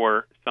covered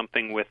for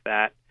something with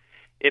that,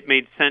 it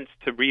made sense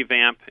to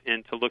revamp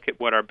and to look at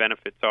what our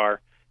benefits are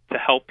to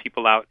help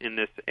people out in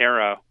this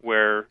era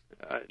where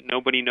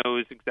nobody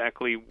knows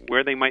exactly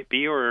where they might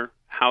be or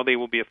how they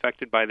will be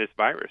affected by this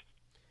virus.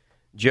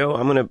 Joe,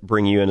 I'm going to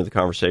bring you into the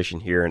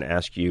conversation here and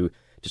ask you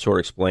to sort of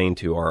explain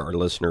to our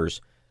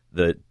listeners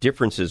the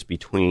differences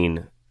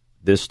between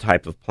this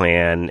type of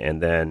plan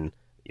and then,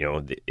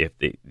 if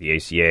the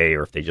ACA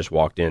or if they just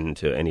walked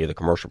into any of the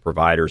commercial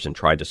providers and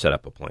tried to set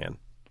up a plan.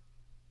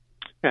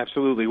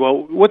 Absolutely.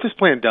 Well, what this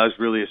plan does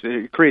really is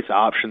it creates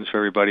options for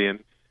everybody.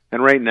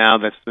 And right now,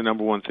 that's the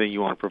number one thing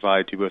you want to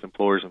provide to both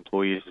employers and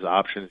employees is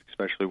options,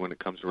 especially when it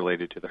comes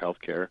related to their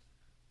health care.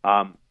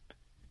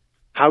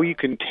 How you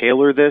can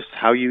tailor this,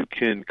 how you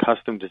can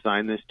custom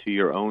design this to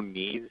your own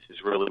needs is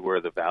really where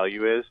the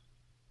value is.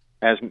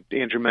 As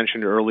Andrew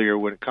mentioned earlier,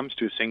 when it comes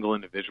to a single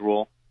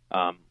individual,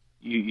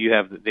 you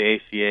have the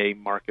ACA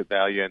market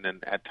value, and then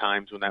at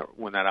times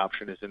when that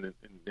option is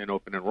in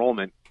open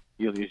enrollment,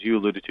 as you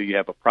alluded to, you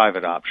have a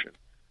private option.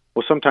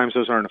 Well, sometimes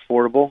those aren't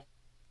affordable,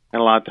 and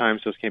a lot of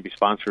times those can't be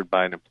sponsored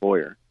by an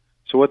employer.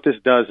 So what this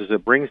does is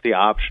it brings the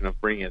option of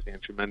bringing, as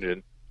Andrew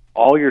mentioned,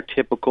 all your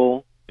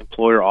typical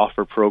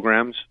employer-offered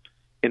programs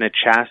in a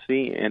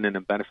chassis and in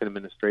a benefit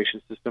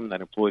administration system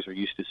that employees are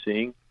used to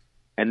seeing.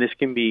 And this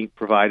can be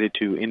provided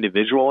to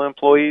individual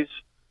employees,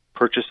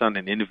 purchased on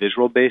an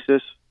individual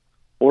basis,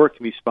 or it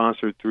can be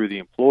sponsored through the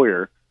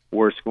employer,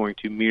 where it's going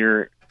to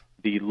mirror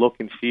the look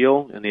and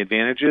feel and the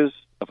advantages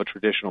of a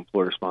traditional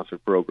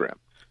employer-sponsored program.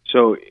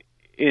 So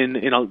in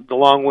the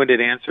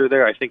long-winded answer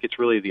there, I think it's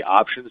really the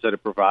options that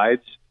it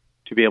provides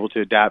to be able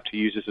to adapt to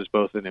use this as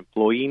both an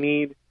employee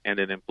need and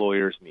an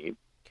employer's need.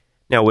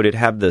 Now, would it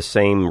have the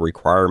same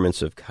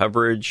requirements of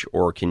coverage,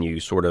 or can you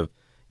sort of,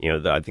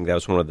 I think that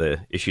was one of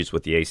the issues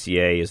with the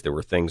ACA is there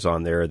were things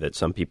on there that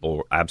some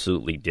people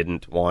absolutely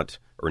didn't want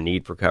or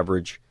need for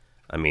coverage.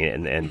 I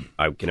mean, and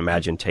I can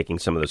imagine taking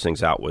some of those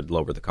things out would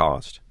lower the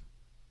cost.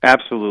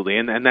 Absolutely,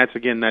 and that's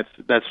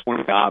one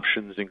of the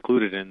options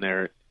included in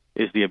there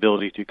is the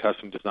ability to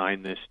custom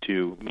design this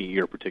to meet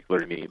your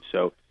particular needs.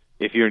 So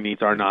if your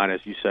needs are not,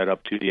 as you said,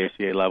 up to the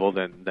ACA level,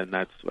 then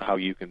that's how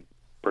you can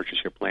purchase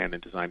your plan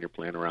and design your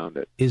plan around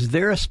it. Is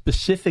there a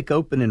specific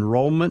open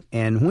enrollment,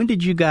 and when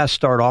did you guys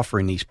start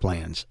offering these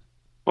plans?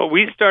 Well,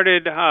 we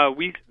started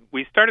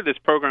this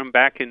program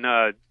back in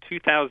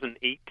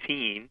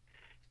 2018,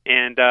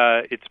 and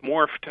it's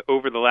morphed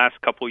over the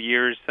last couple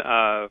years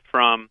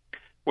from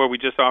where we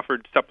just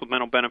offered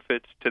supplemental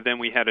benefits to then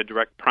we had a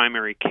direct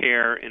primary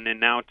care, and then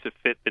now to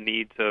fit the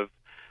needs of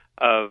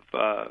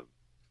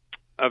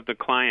the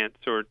clients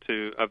or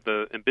of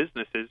the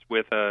businesses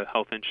with a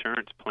health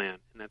insurance plan.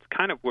 And that's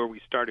kind of where we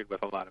started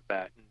with a lot of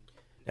that.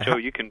 And Joe,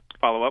 you can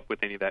follow up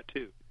with any of that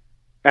too.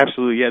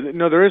 Absolutely, yeah.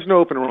 No, there is no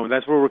open enrollment.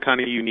 That's where we're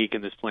kind of unique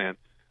in this plan.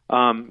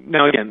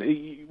 Now,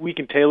 again, we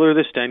can tailor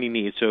this to any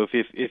need. So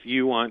if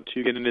you want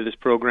to get into this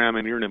program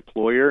and you're an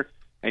employer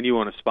and you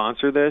want to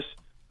sponsor this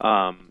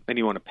and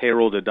you want to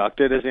payroll deduct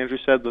it, as Andrew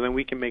said, then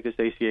we can make this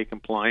ACA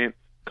compliant,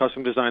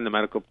 custom design the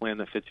medical plan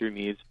that fits your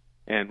needs,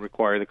 and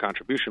require the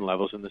contribution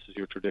levels, and this is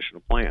your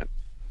traditional plan.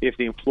 If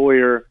the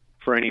employer,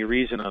 for any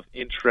reason of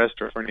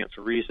interest or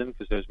financial reason,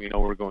 because as we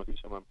know we're going through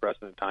some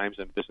unprecedented times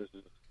and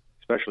businesses,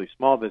 especially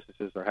small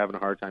businesses, are having a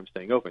hard time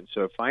staying open.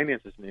 So if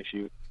finance is an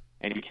issue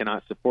and you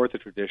cannot support the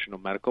traditional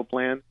medical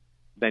plan,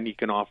 then you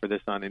can offer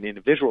this on an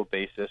individual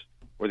basis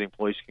where the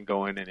employees can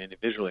go in and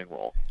individually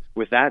enroll.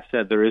 With that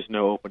said, there is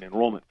no open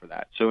enrollment for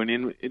that. So an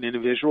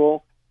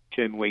individual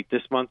can wait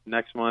this month,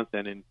 next month,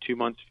 and in 2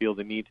 months feel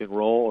the need to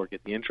enroll or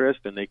get the interest,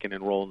 and they can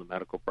enroll in the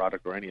medical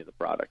product or any of the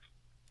products.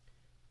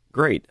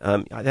 Great.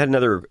 I had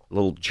another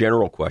little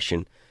general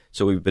question.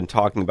 So we've been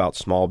talking about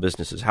small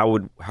businesses. How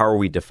are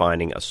we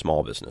defining a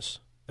small business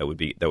that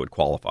would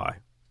qualify?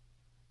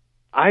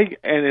 And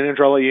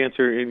Andrew, I'll let you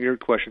answer in your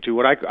question too.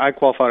 What I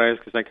qualify as,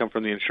 because I come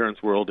from the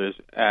insurance world, is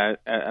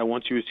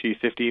once you achieve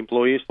 50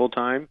 employees full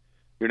time,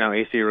 you're now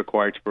ACA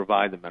required to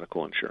provide the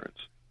medical insurance.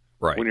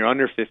 Right. When you're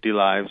under 50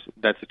 lives,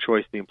 that's a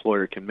choice the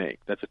employer can make.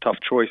 That's a tough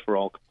choice for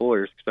all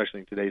employers,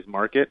 especially in today's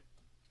market,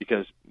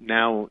 because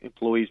now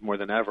employees more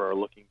than ever are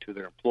looking to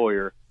their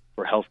employer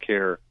for health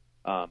care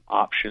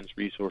options,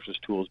 resources,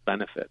 tools,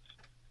 benefits.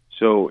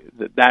 So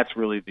that's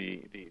really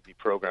the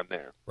program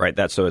there. Right.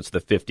 So it's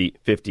the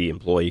 50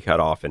 employee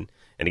cutoff, and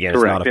again,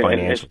 Correct. It's not a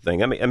financial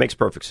thing. I mean, it makes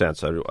perfect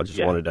sense. I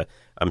just wanted to.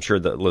 I'm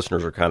sure the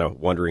listeners are kind of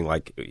wondering,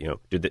 like,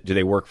 do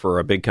they work for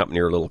a big company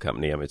or a little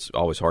company? I mean, it's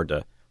always hard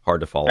to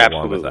follow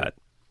along with that.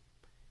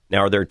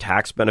 Now, are there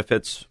tax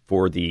benefits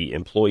for the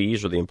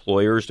employees or the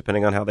employers,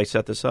 depending on how they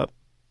set this up?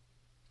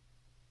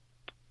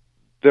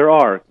 There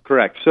are,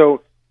 correct.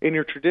 So in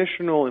your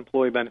traditional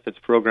employee benefits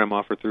program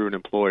offered through an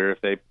employer,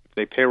 if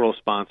they payroll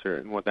sponsor,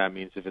 and what that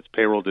means, if it's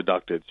payroll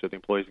deducted, so the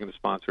employee is going to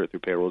sponsor it through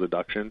payroll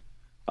deduction,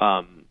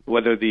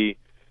 whether the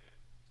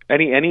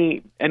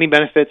Any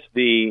benefits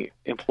the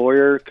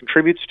employer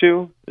contributes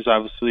to is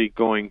obviously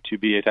going to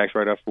be a tax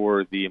write-off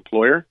for the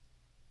employer,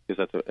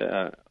 because that's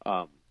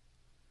a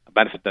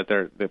benefit that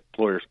the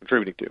employer is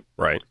contributing to.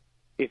 Right.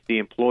 If the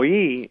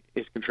employee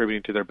is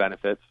contributing to their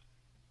benefits,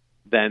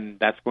 then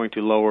that's going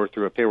to lower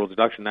through a payroll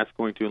deduction. That's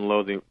going to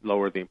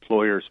lower the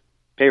employer's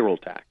payroll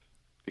tax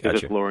because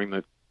Gotcha. it's lowering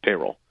the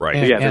payroll. Right.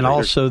 And, So, and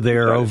also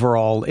their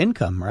overall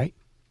income, right?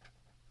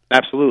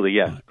 Absolutely,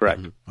 yes,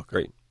 correct. Mm-hmm.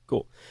 Great,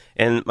 cool.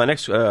 And my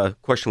next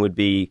question would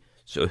be: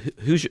 so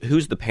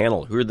who's the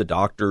panel? Who are the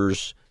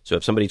doctors? So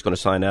if somebody's going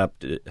to sign up,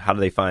 how do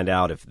they find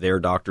out if their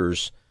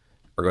doctors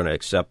are going to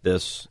accept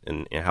this,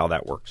 and how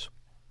that works?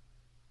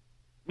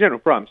 Yeah, no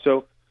problem.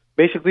 So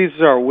basically,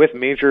 these are with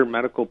major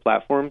medical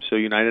platforms, so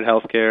United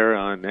Healthcare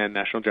and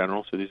National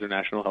General. So these are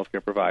national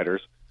healthcare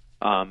providers.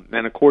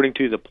 And according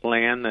to the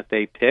plan that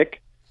they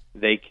pick,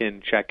 they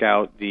can check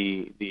out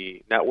the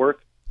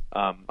network.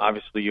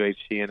 Obviously,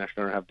 UHC and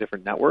National General have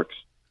different networks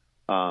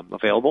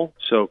available.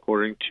 So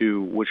according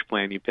to which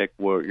plan you pick,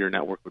 your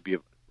network would be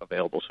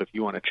available. So if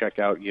you want to check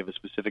out, you have a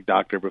specific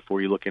doctor before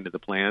you look into the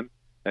plan,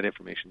 that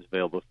information is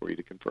available for you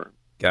to confirm.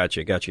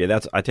 Gotcha.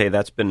 I tell you,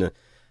 that's been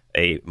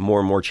a more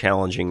and more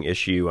challenging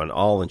issue on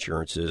all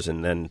insurances,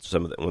 and then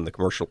when the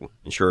commercial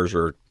insurers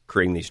are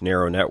creating these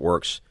narrow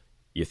networks,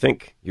 you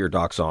think your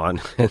doc's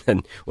on, and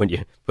then when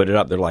you put it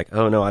up, they're like,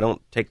 oh, no, I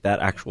don't take that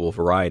actual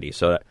variety.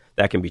 So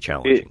that can be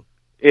challenging.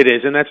 It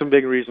is, and that's a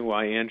big reason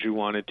why Andrew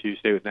wanted to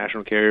stay with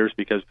national carriers,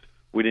 because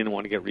we didn't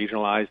want to get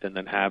regionalized and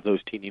then have those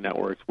teeny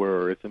networks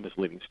where it's a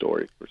misleading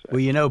story, per se.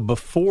 Well,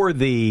 before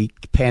the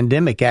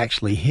pandemic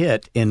actually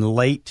hit in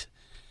late,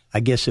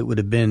 I guess it would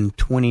have been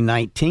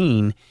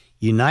 2019,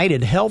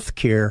 United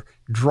Healthcare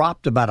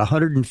dropped about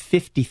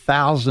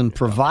 150,000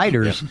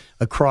 providers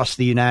across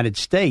the United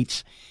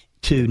States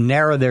to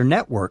narrow their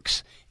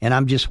networks. And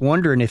I'm just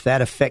wondering if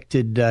that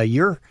affected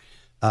your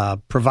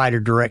provider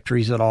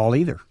directories at all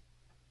either.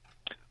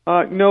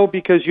 No,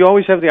 because you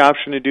always have the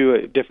option to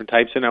do different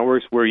types of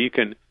networks where you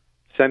can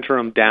center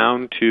them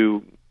down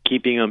to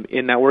keeping them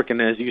in network.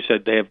 And as you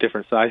said, they have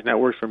different size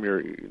networks, from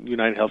your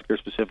United Healthcare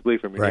specifically,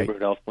 from your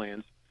neighborhood health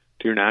plans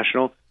to your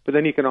national. But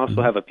then you can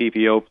also have a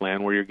PPO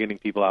plan where you're getting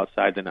people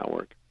outside the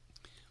network.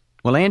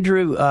 Well,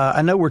 Andrew,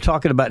 I know we're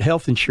talking about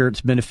health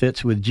insurance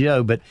benefits with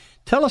Joe, but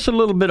tell us a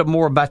little bit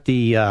more about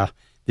the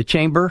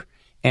chamber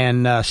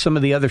and some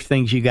of the other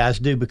things you guys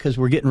do, because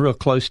we're getting real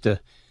close to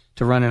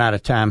running out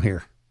of time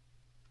here.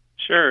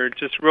 Sure.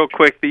 Just real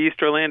quick, the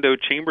East Orlando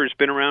Chamber has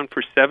been around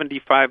for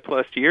 75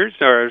 plus years,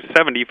 or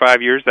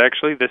 75 years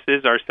actually. This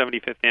is our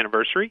 75th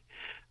anniversary.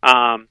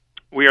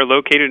 We are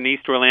located in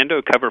East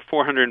Orlando, cover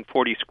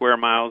 440 square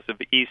miles of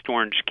East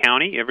Orange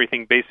County,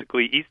 everything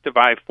basically east of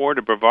I-4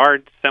 to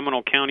Brevard,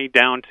 Seminole County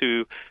down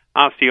to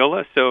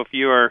Osceola. So if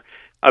you are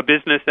a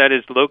business that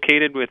is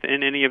located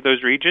within any of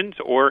those regions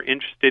or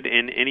interested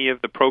in any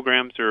of the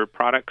programs or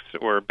products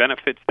or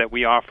benefits that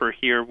we offer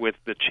here with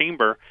the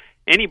Chamber,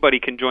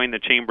 anybody can join the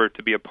Chamber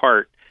to be a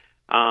part.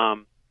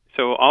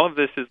 So all of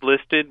this is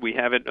listed. We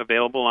have it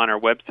available on our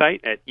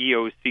website at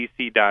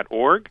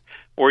eocc.org,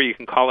 or you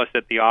can call us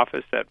at the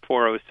office at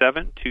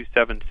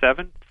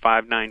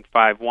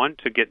 407-277-5951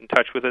 to get in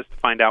touch with us to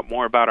find out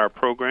more about our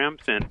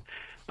programs and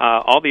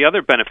all the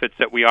other benefits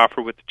that we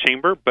offer with the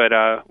Chamber. But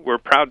we're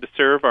proud to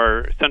serve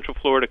our Central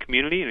Florida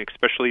community, and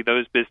especially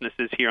those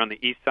businesses here on the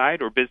east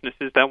side or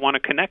businesses that want to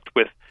connect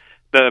with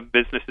the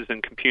businesses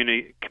and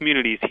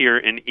communities here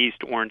in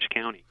East Orange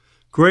County.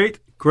 Great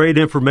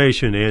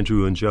information,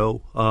 Andrew and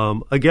Joe.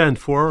 Again,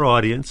 for our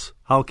audience,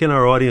 how can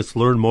our audience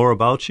learn more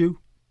about you?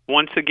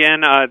 Once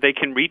again, they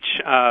can reach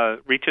us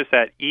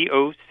at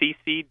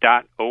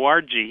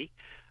eocc.org.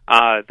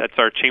 That's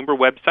our Chamber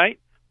website,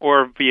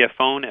 or via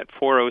phone at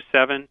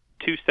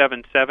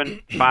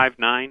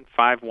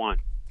 407-277-5951.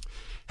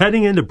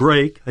 Heading into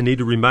break, I need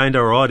to remind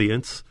our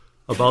audience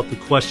about the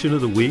question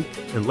of the week.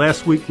 And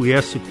last week we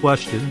asked the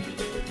question,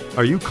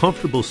 are you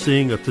comfortable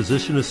seeing a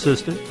physician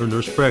assistant or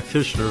nurse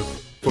practitioner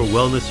for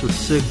wellness or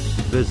sick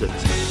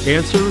visits?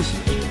 Answers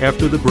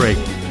after the break.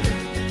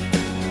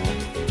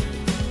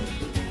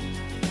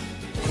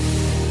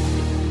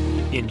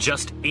 In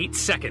just 8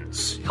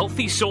 seconds,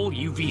 Healthy Soul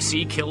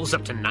UVC kills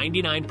up to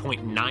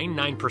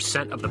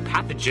 99.99% of the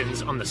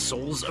pathogens on the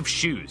soles of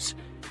shoes.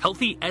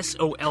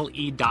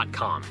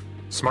 HealthySole.com.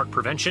 Smart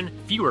prevention,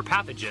 fewer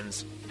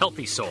pathogens,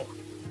 Healthy Soul.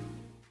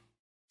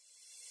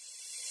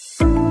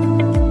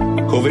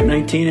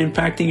 COVID-19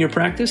 impacting your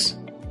practice?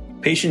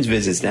 Patients'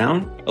 visits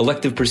down?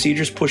 Elective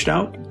procedures pushed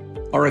out?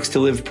 RX to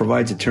Live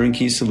provides a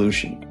turnkey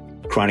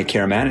solution. Chronic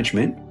care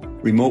management,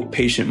 remote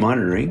patient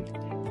monitoring,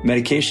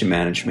 medication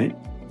management,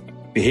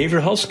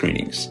 behavioral health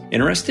screenings.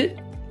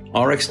 Interested?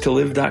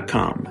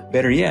 RxToLive.com.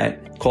 Better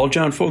yet, call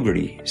John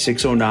Fogarty,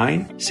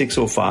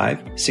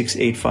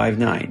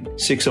 609-605-6859.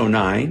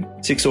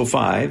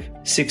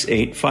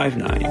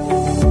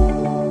 609-605-6859.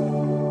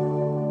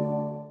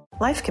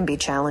 Life can be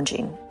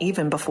challenging,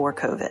 even before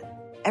COVID.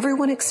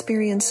 Everyone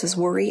experiences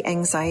worry,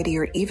 anxiety,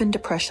 or even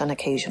depression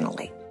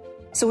occasionally.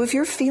 So if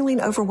you're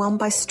feeling overwhelmed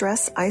by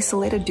stress,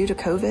 isolated due to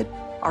COVID,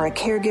 are a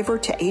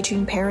caregiver to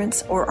aging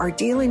parents, or are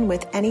dealing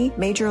with any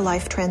major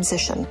life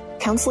transition,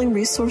 Counseling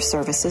Resource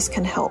Services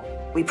can help.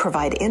 We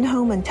provide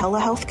in-home and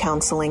telehealth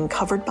counseling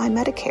covered by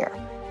Medicare.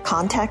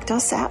 Contact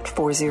us at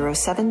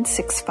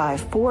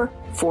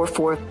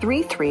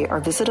 407-654-4433 or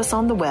visit us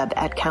on the web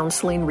at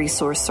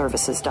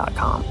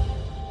counselingresourceservices.com.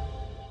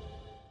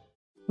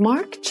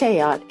 Mark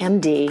Chayot,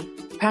 MD,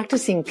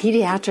 practicing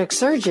pediatric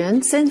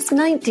surgeon since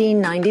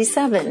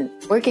 1997,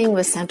 working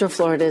with Central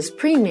Florida's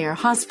premier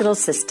hospital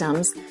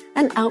systems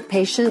and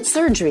outpatient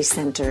surgery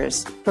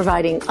centers,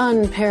 providing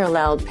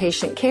unparalleled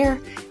patient care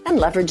and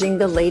leveraging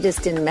the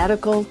latest in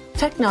medical,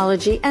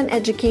 technology, and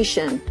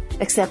education,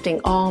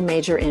 accepting all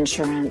major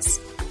insurance.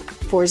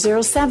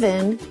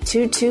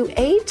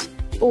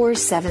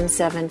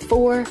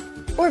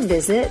 407-228-4774 or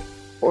visit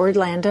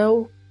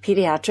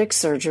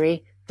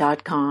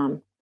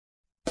OrlandoPediatricSurgery.com.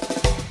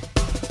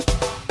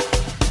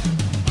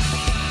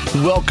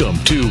 Welcome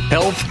to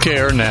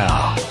Healthcare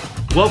Now.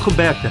 Welcome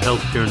back to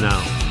Healthcare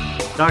Now.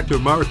 Dr.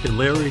 Mark and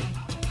Larry,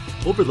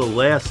 over the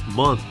last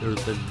month, there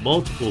have been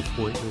multiple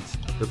appointments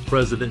to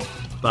President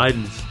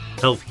Biden's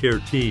healthcare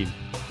team.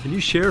 Can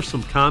you share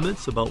some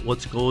comments about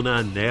what's going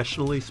on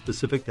nationally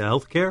specific to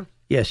healthcare?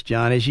 Yes,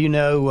 John. As you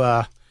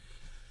know,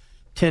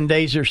 10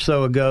 days or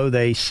so ago,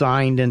 they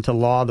signed into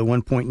law the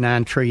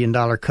 $1.9 trillion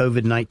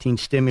COVID-19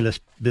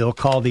 stimulus bill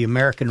called the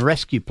American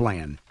Rescue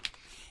Plan.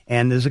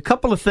 And there's a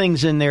couple of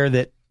things in there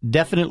that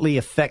definitely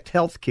affect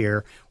health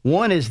care.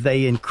 One is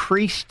they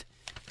increased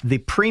the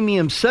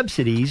premium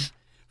subsidies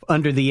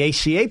under the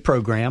ACA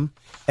program,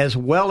 as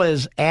well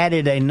as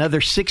added another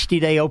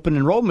 60-day open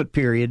enrollment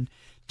period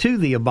to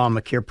the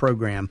Obamacare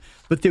program.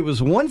 But there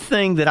was one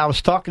thing that I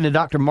was talking to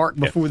Dr. Mark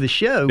before the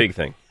show. Big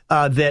thing.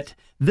 That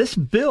this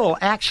bill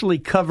actually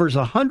covers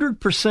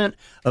 100%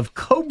 of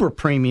COBRA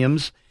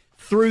premiums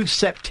through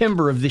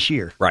September of this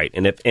year. Right.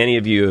 And if any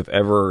of you have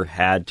ever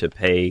had to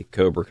pay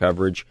COBRA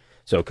coverage,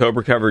 so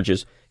COBRA coverage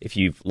is if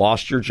you've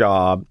lost your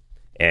job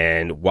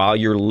and while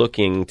you're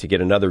looking to get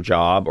another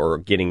job or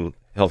getting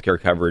healthcare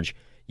coverage,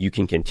 you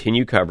can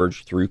continue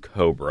coverage through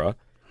COBRA,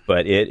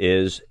 but it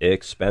is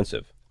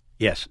expensive.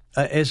 Yes,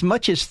 as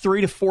much as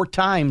 3 to 4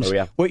 times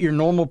what your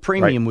normal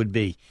premium would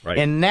be. Right.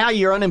 And now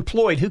you're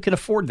unemployed. Who can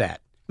afford that?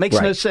 Makes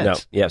no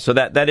sense. No. Yeah, so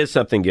that is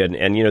something good.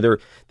 And, you know,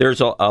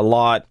 there's a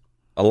lot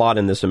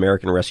in this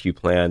American Rescue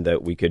Plan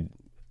that we could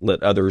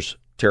let others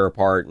tear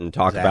apart and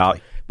talk about.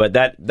 But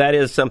that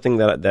is something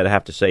that I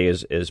have to say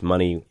is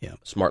money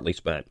smartly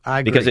spent. I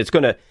agree. Because it's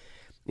going to,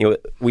 you know,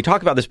 we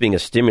talk about this being a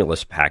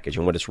stimulus package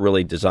and what it's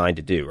really designed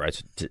to do, right?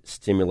 It's to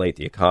stimulate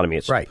the economy.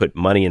 It's to put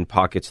money in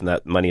pockets, and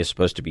that money is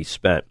supposed to be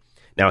spent.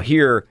 Now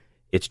here,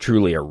 it's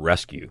truly a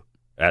rescue,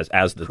 as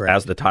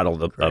the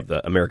title of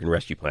the American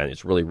Rescue Plan.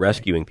 It's really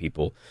rescuing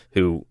people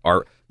who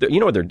are, you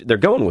know, they're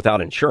going without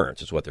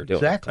insurance is what they're doing.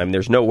 Exactly. I mean,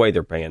 there's no way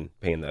they're paying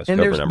those. And COBRA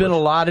there's been a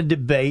lot of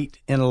debate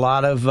and a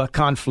lot of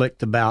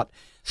conflict about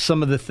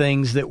some of the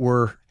things that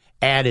were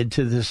added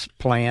to this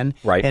plan.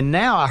 Right. And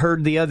now I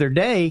heard the other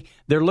day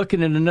they're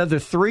looking at another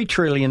 $3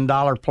 trillion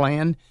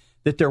plan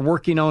that they're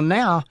working on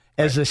now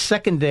as a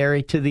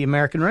secondary to the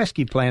American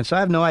Rescue Plan. So I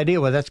have no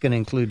idea what that's going to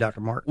include,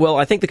 Dr. Mark. Well,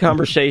 I think the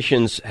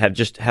conversations have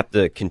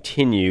to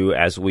continue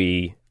as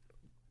we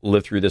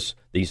live through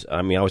these.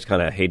 I mean, I always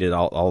kind of hated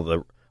all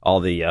the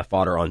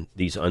fodder on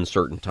these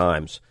uncertain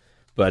times,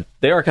 but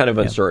they are kind of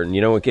uncertain.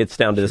 You know, it gets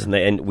down to this,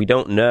 and we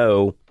don't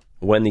know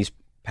when these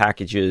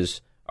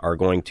packages are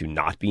going to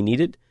not be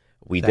needed.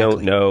 We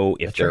don't know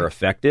if they're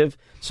effective.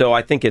 So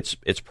I think it's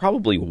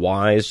probably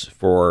wise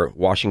for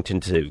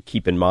Washington to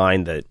keep in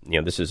mind that, you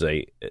know, this is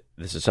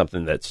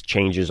something that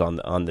changes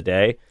on the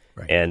day,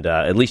 and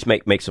at least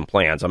make some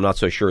plans. I'm not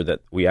so sure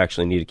that we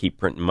actually need to keep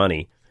printing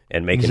money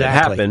and making it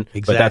happen.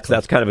 But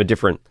that's kind of a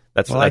different.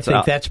 I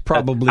think that's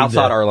probably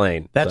outside our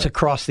lane. That's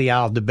across the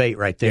aisle debate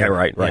right there.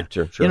 Yeah, right.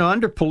 Sure. You know,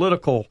 under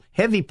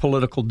heavy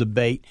political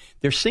debate,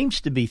 there seems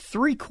to be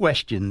 3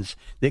 questions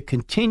that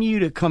continue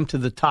to come to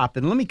the top.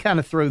 And let me kind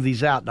of throw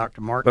these out,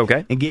 Dr. Mark,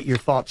 and get your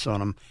thoughts on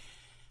them.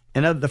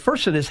 And the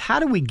first one is, how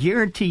do we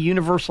guarantee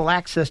universal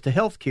access to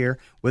health care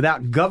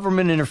without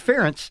government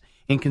interference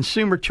in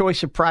consumer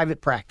choice of private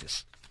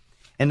practice?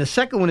 And the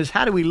second one is,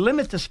 how do we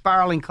limit the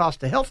spiraling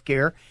cost of health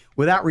care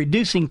without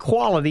reducing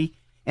quality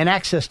and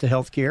access to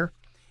health care?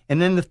 And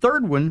then the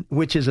third one,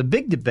 which is a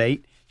big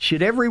debate,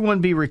 should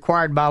everyone be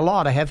required by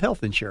law to have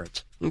health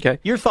insurance? Okay.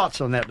 Your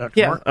thoughts on that,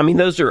 Dr. Mark? I mean,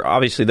 those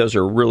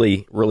are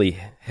really, really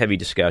heavy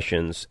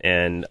discussions,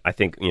 and I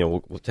think, you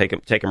know, we'll take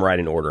them right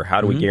in order.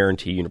 How do we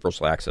guarantee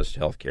universal access to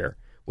health care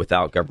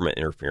without government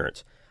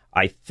interference?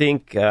 I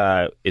think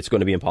it's going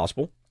to be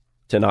impossible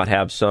to not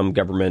have some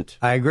government.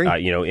 I agree.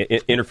 You know,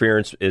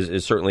 interference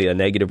is certainly a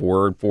negative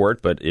word for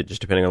it, but it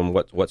just depending on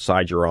what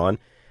side you're on.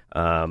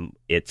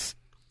 It's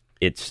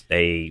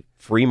a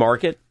free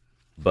market,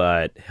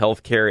 but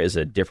healthcare is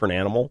a different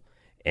animal.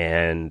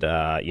 And,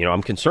 you know,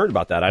 I'm concerned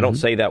about that. I don't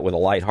say that with a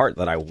light heart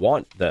that I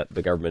want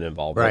the government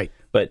involved. Right.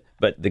 But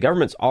the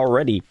government's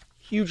already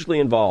hugely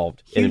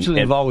involved.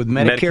 Involved with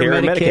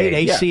Medicare,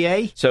 Medicaid, ACA,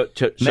 yeah. So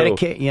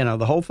Medicaid,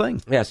 the whole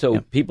thing. Yeah,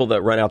 so people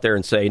that run out there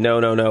and say,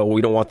 no,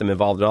 we don't want them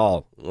involved at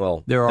all.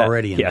 Well, they're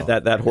already involved. Yeah,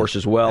 that horse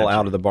is well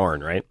out of the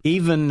barn, right?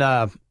 Even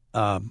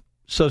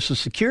Social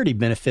Security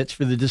benefits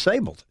for the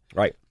disabled.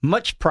 Right.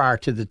 Much prior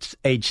to the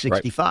age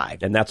 65.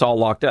 Right. And that's all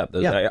locked up.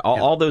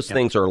 All those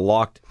things are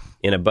locked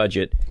in a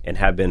budget and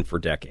have been for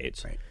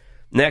decades. Right.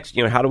 Next,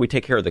 how do we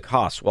take care of the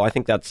costs? Well, I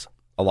think that's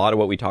a lot of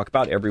what we talk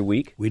about every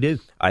week. We do.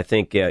 I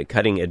think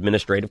cutting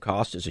administrative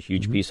costs is a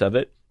huge piece of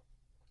it.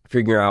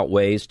 Figuring out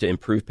ways to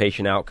improve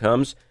patient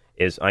outcomes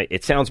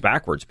it sounds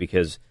backwards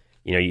because,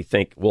 you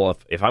think, well,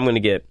 if I'm going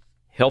to get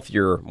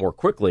healthier more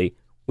quickly,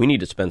 we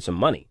need to spend some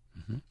money.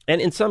 Mm-hmm. And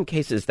in some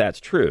cases, that's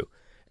true.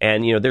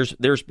 And,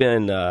 there's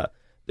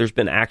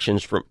been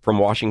actions from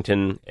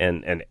Washington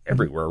and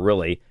everywhere,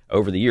 really,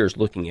 over the years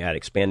looking at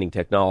expanding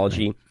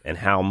technology and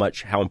how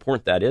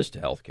important that is to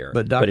healthcare.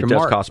 But Dr. it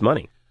does cost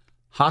money.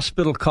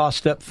 Hospital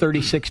cost up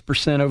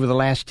 36% over the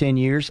last 10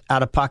 years.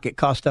 Out-of-pocket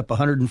cost up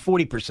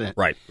 140%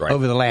 right.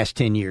 over the last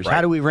 10 years. Right.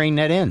 How do we rein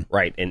that in?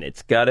 Right, and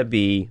it's got to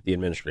be the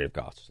administrative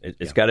costs.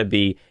 It's got to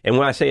be, and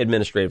when I say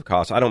administrative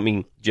costs, I don't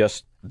mean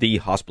just the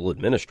hospital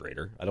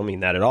administrator. I don't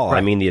mean that at all. Right.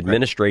 I mean the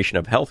administration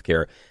of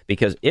healthcare,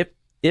 because if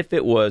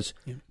it was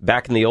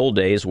back in the old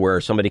days where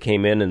somebody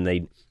came in and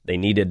they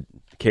needed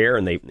care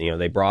and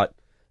they brought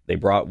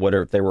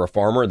whatever, if they were a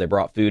farmer, they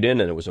brought food in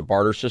and it was a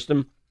barter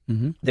system.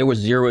 Mm-hmm. There was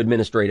zero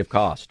administrative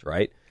cost,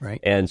 right?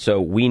 Right. And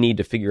so we need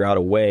to figure out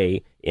a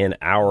way in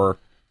our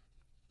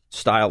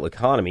style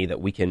economy that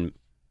we can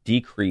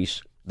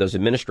decrease those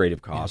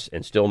administrative costs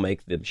and still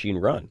make the machine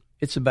run.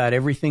 It's about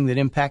everything that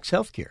impacts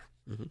healthcare.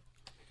 Mm-hmm.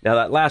 Now,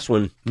 that last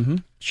one,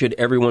 should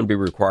everyone be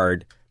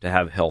required to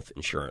have health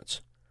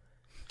insurance?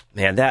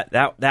 Man,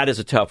 that is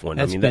a tough one.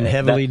 That's been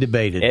heavily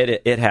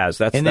debated. It has.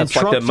 That's like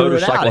Trump the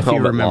motorcycle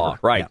helmet law.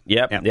 Right.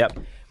 Yep.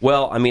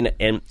 Well,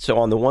 and so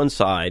on the one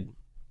side,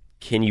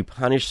 can you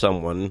punish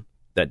someone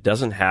that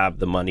doesn't have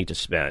the money to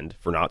spend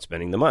for not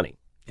spending the money?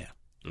 Yeah.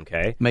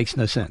 Okay. Makes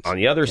no sense. On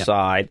the other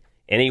side,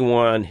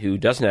 anyone who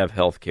doesn't have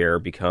health care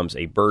becomes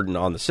a burden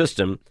on the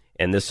system,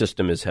 and this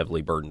system is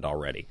heavily burdened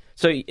already.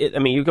 So,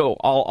 you go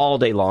all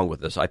day long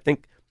with this. I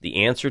think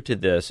the answer to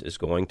this is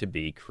going to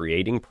be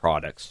creating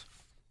products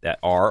that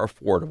are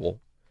affordable.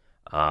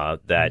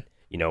 That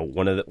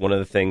one of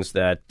the things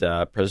that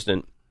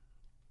President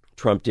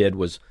Trump did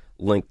was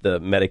link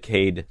the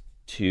Medicaid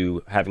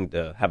to having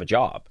to have a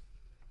job,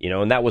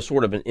 and that was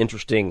sort of an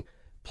interesting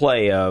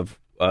play of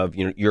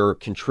you're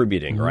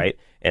contributing, right?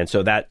 And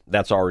so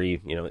that's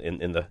already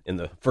in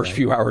the first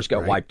few hours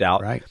got wiped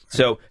out. Right.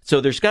 So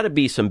there's got to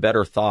be some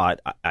better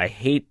thought. I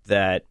hate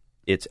that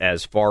it's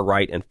as far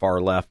right and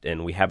far left,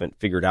 and we haven't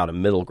figured out a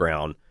middle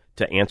ground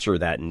to answer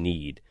that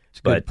need. It's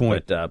a good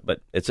point.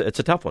 But it's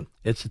a tough one.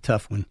 It's a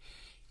tough one.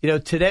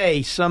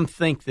 Today some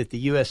think that the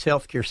U.S.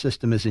 healthcare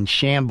system is in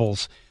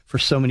shambles for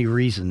so many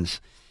reasons.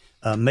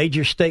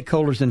 Major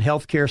stakeholders in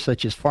healthcare,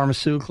 such as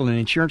pharmaceutical and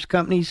insurance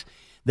companies,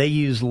 they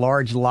use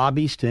large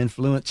lobbies to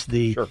influence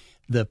the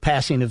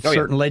passing of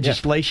certain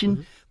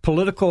legislation.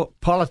 Yeah.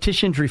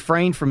 Politicians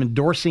refrain from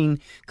endorsing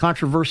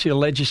controversial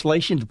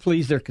legislation to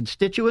please their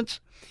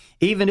constituents,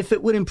 even if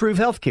it would improve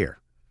healthcare.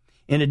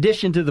 In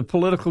addition to the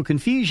political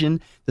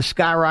confusion, the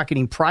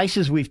skyrocketing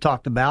prices we've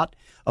talked about,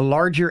 a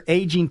larger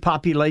aging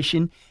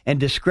population, and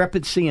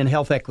discrepancy in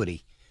health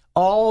equity.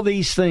 All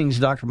these things,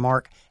 Dr.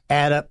 Mark,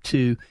 add up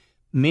to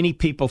many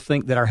people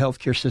think that our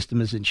healthcare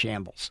system is in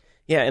shambles.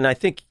 Yeah, and I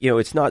think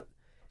it's not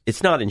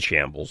in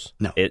shambles.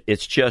 No,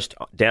 it's just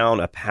down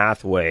a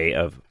pathway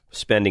of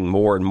spending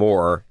more and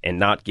more and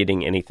not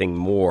getting anything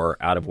more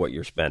out of what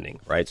you're spending.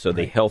 Right. So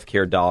the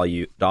healthcare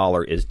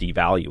dollar is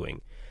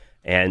devaluing,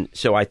 and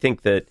so I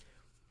think that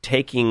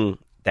taking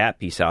that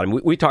piece out, and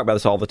we talk about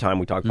this all the time.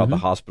 We talk about the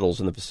hospitals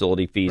and the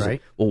facility fees.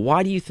 Right. Well,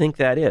 why do you think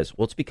that is?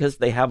 Well, it's because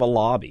they have a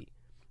lobby.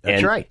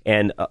 That's right.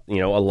 And, a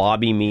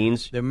lobby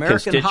means the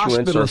American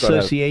Hospital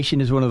Association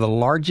is one of the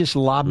largest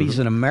lobbies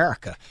in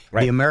America.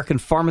 Right. The American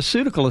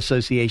Pharmaceutical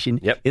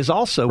Association is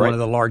also one of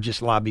the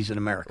largest lobbies in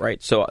America.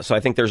 Right. So I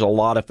think there's a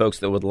lot of folks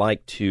that would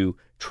like to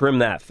trim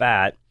that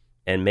fat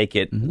and make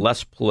it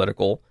less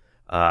political.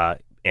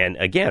 And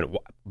again,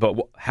 but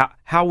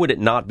how would it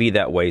not be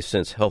that way,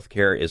 since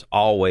healthcare is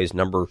always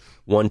number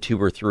 1,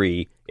 2, or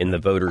 3 in the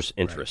voters'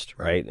 interest,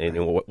 right?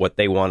 And what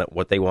they want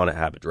to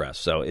have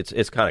addressed. So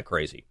it's kind of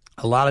crazy.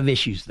 A lot of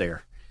issues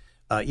there.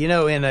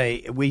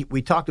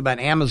 We talked about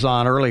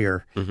Amazon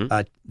earlier.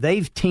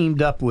 They've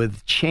teamed up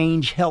with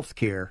Change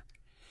Healthcare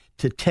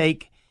to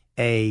take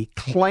a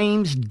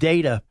claims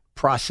data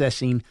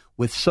processing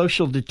with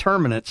social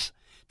determinants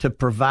to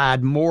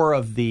provide more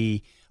of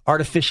the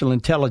artificial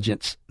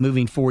intelligence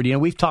moving forward.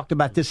 We've talked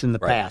about this in the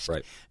past.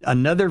 Right.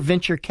 Another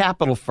venture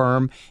capital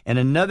firm and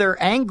another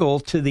angle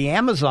to the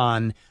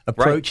Amazon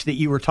approach that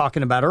you were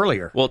talking about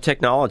earlier. Well,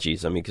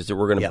 technologies. because they're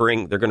going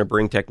to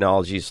bring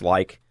technologies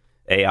like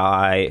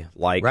AI,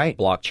 like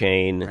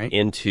blockchain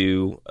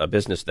into a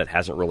business that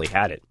hasn't really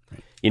had it.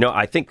 Right.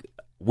 I think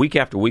week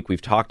after week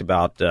we've talked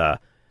about a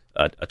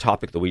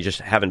topic that we just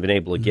haven't been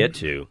able to get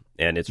to,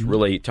 and it's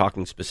really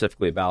talking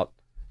specifically about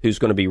who's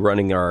going to be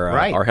running our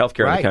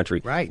healthcare in the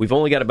country. Right. We've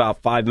only got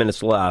about 5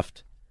 minutes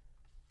left.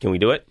 Can we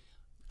do it?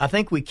 I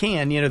think we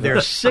can. There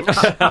are 6.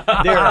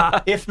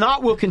 If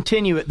not, we'll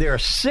continue it. There are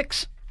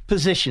 6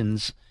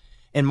 positions,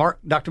 and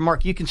Dr.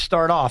 Mark, you can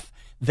start off,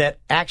 that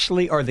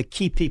actually are the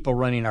key people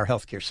running our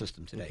healthcare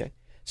system today. Okay.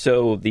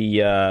 So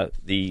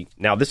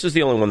now this is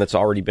the only one that's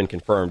already been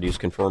confirmed. He was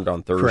confirmed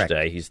on Thursday.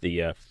 Correct. He's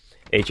the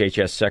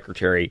HHS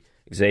Secretary,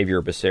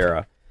 Xavier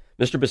Becerra.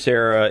 Mr.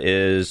 Becerra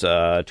is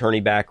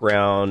attorney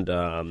background.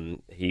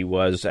 He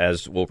was,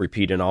 as we'll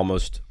repeat in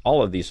almost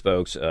all of these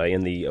folks,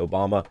 in the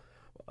Obama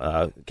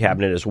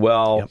cabinet as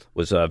well. Yep.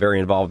 Was very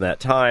involved in that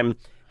time.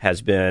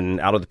 Has been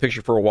out of the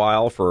picture for a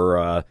while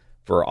for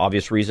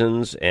obvious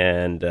reasons,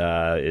 and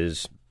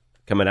is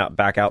coming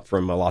back out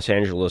from Los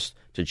Angeles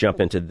to jump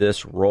into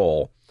this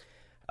role.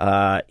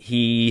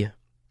 He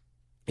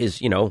is,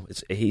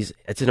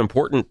 it's an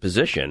important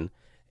position,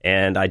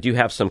 and I do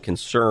have some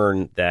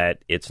concern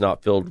that it's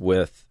not filled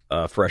with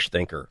a fresh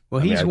thinker.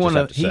 Well, he's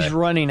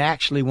running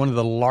actually one of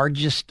the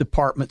largest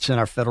departments in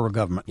our federal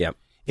government. Yep.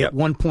 At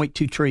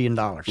 $1.2 trillion.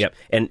 Yep.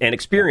 And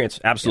experience,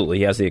 absolutely,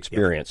 he has the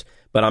experience.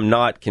 But I'm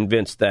not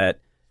convinced that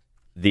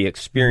the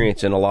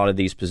experience in a lot of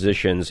these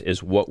positions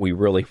is what we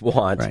really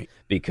want,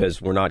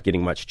 because we're not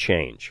getting much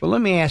change. Well,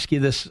 let me ask you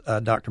this,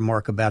 Dr.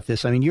 Mark, about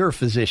this. I mean, you're a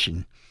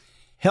physician,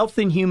 Health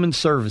and Human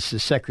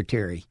Services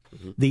Secretary.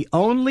 Mm-hmm. The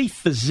only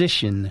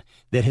physician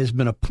that has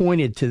been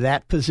appointed to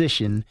that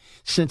position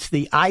since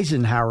the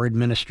Eisenhower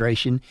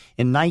administration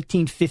in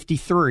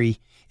 1953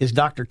 is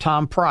Dr.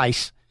 Tom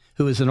Price,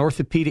 who is an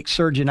orthopedic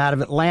surgeon out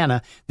of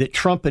Atlanta that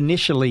Trump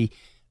initially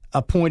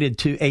appointed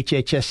to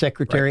HHS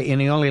Secretary, and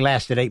he only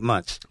lasted 8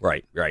 months.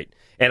 Right.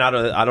 And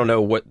I don't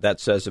know what that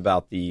says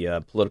about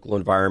the political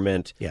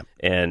environment. Yeah.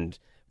 And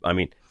I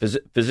mean,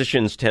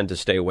 physicians tend to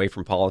stay away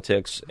from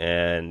politics,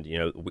 and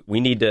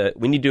we need to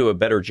do a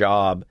better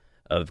job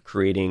of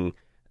creating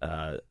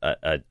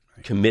a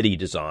committee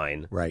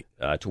design,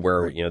 to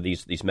where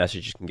these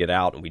messages can get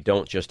out, and we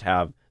don't just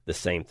have the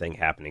same thing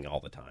happening all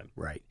the time.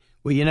 Right.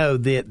 Well,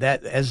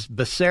 that as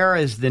Becerra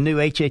is the new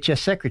HHS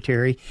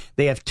Secretary,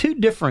 they have 2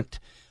 different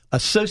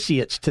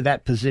associates to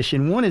that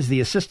position. One is the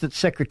Assistant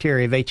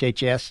Secretary of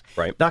HHS.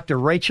 Right. Dr.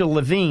 Rachel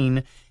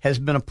Levine has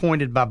been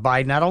appointed by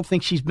Biden. I don't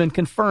think she's been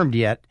confirmed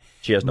yet.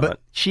 She has not. But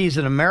she's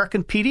an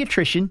American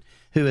pediatrician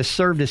who has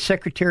served as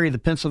Secretary of the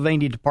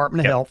Pennsylvania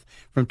Department of Health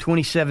from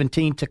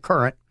 2017 to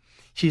current.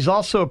 She's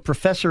also a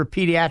professor of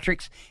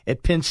pediatrics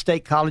at Penn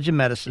State College of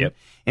Medicine,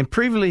 and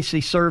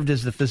previously served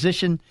as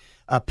the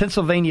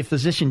Pennsylvania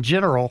Physician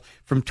General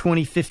from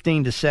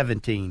 2015 to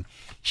 17.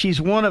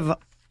 She's one of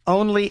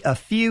only a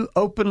few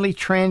openly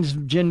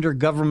transgender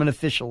government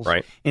officials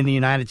in the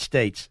United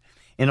States.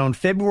 And on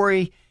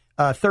February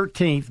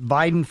 13th,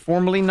 Biden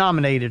formally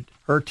nominated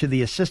her to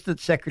the Assistant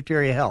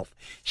Secretary of Health.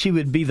 She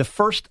would be the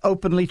first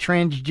openly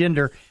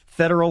transgender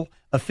federal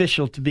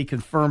official to be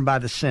confirmed by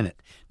the Senate.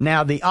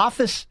 Now, the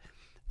office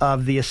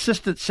of the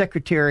Assistant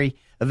Secretary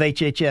of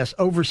HHS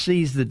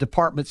oversees the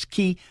department's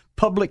key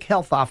public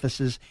health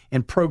offices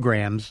and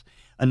programs,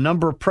 a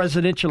number of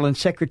presidential and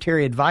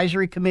secretary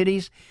advisory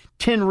committees,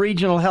 10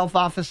 regional health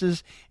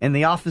offices, and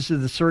the Office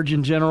of the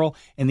Surgeon General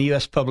and the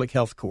U.S. Public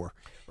Health Corps.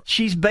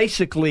 She's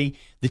basically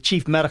the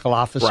chief medical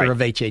officer of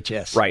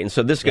HHS. Right, and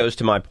so this goes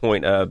to my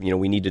point of,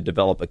 we need to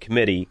develop a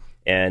committee,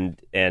 and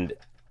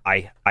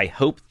I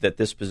hope that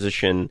this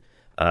position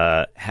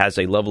has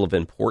a level of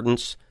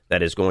importance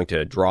that is going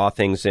to draw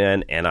things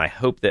in, and I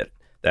hope that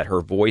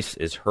her voice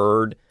is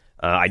heard.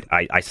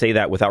 I say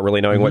that without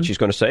really knowing what she's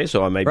going to say,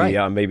 so I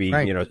may be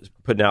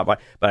putting out. But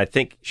I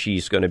think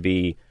she's going to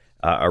be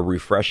a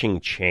refreshing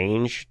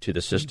change to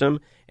the system,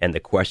 and the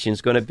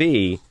question's going to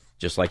be,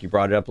 just like you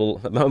brought it up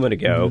a moment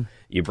ago,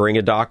 you bring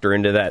a doctor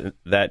into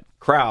that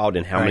crowd,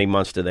 and how many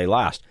months do they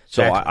last?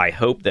 So I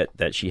hope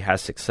that she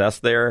has success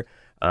there.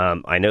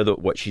 I know that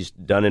what she's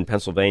done in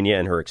Pennsylvania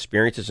and her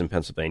experiences in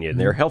Pennsylvania and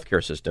their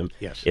healthcare system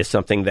is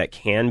something that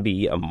can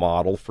be a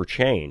model for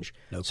change.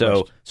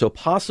 So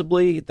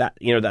possibly that's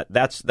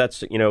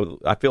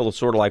I feel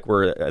sort of like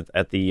we're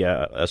at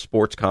the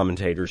sports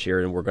commentators here,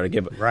 and we're going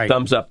to give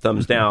thumbs up,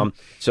 thumbs down.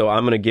 So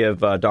I'm going to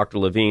give Dr.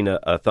 Levine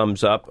a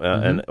thumbs up,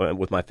 and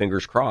with my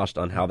fingers crossed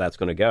on how that's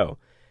going to go.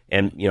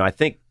 And I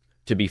think,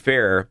 to be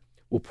fair,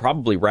 we'll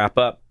probably wrap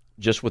up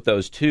just with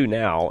those 2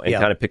 now, and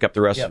kind of pick up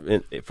the rest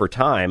for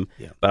time.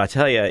 But I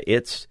tell you,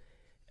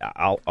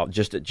 I'll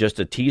just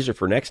a teaser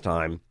for next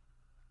time.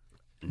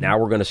 Now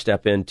we're going to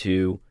step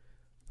into,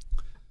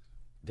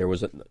 there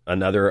was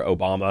another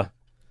Obama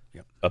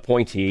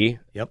appointee,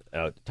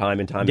 time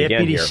and time again here.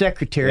 Deputy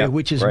Secretary,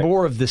 which is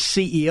more of the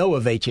CEO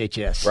of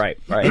HHS. Right.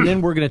 And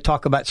then we're going to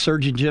talk about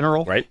Surgeon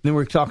General. Right. Then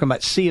we're talking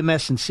about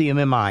CMS and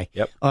CMMI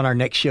on our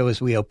next show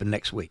as we open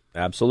next week.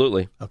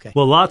 Absolutely. Okay.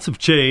 Well, lots of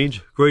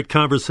change. Great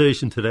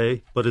conversation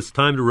today, but it's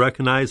time to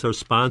recognize our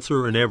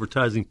sponsor and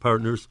advertising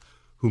partners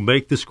who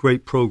make this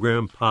great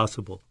program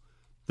possible.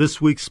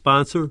 This week's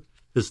sponsor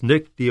is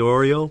Nick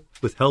DiOrio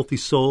with Healthy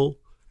Soul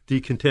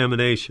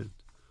Decontamination.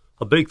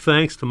 A big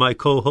thanks to my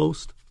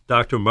co-host,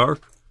 Dr.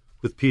 Mark,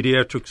 with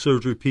Pediatric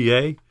Surgery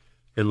PA,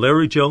 and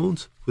Larry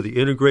Jones with the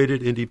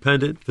Integrated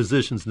Independent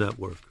Physicians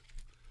Network.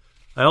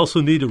 I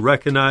also need to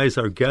recognize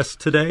our guest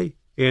today,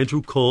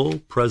 Andrew Cole,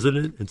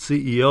 President and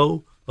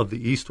CEO of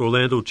the East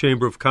Orlando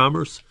Chamber of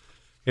Commerce,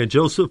 and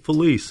Joseph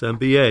Felice,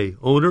 MBA,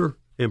 owner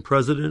and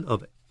president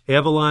of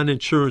Avalon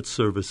Insurance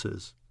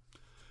Services.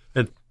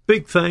 And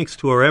big thanks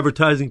to our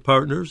advertising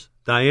partners,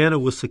 Diana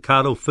with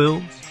Staccato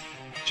Films,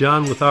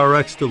 John with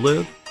RX to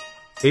Live,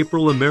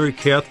 April and Mary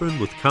Catherine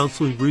with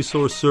Counseling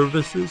Resource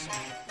Services,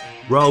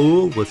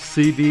 Raul with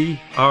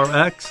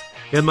CVRX,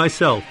 and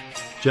myself,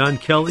 John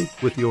Kelly,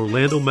 with the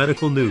Orlando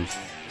Medical News.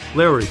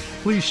 Larry,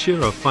 please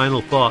share a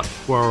final thought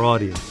for our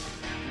audience.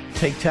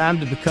 Take time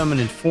to become an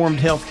informed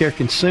healthcare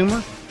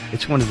consumer.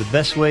 It's one of the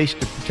best ways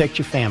to protect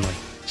your family.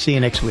 See you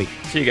next week.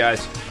 See you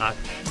guys.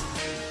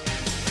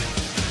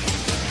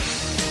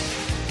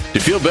 Do you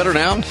feel better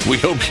now? We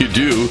hope you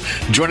do.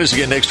 Join us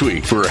again next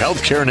week for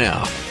Healthcare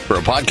Now. For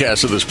a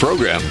podcast of this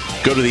program,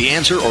 go to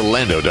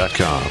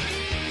theanswerorlando.com.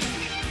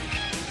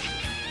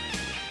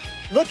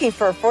 Looking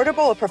for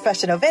affordable or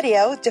professional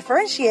video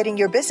differentiating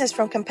your business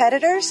from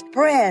competitors?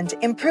 Brand,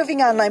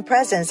 improving online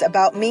presence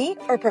about me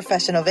or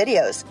professional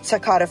videos.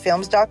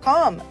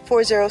 SaccatoFilms.com,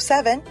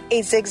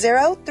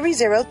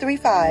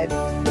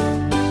 407-860-3035.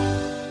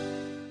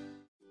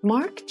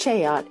 Mark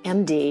Chayot,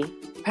 MD,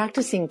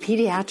 practicing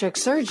pediatric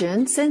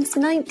surgeon since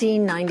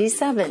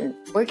 1997,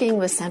 working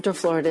with Central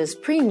Florida's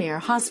premier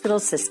hospital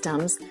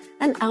systems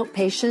and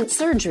outpatient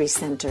surgery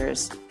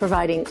centers,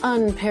 providing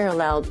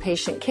unparalleled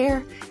patient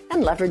care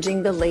and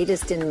leveraging the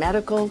latest in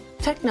medical,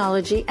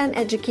 technology, and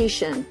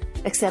education,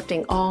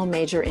 accepting all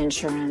major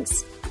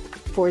insurance.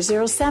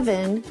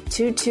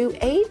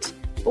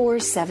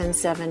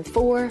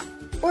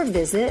 407-228-4774 or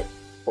visit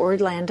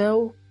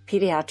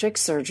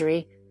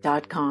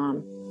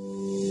OrlandoPediatricSurgery.com.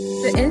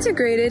 The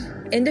Integrated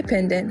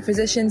Independent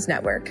Physicians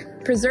Network,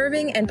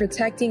 preserving and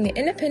protecting the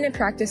independent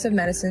practice of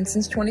medicine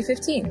since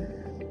 2015.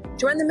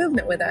 Join the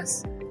movement with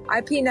us.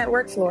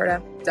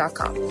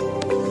 IPNetworkFlorida.com.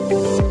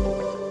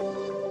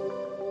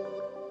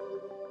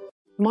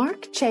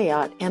 Mark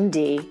Chayot,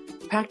 MD,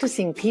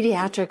 practicing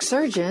pediatric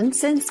surgeon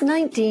since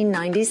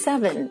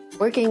 1997,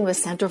 working with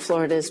Central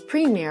Florida's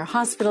premier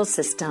hospital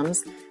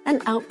systems and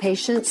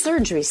outpatient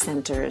surgery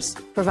centers,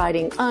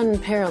 providing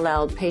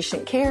unparalleled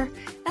patient care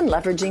and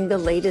leveraging the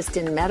latest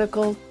in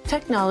medical,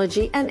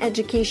 technology, and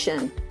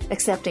education,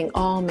 accepting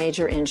all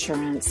major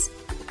insurance.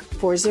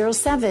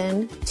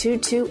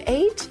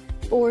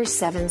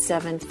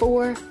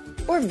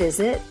 407-228-4774 or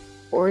visit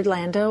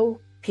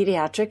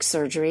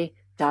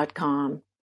OrlandoPediatricSurgery.com.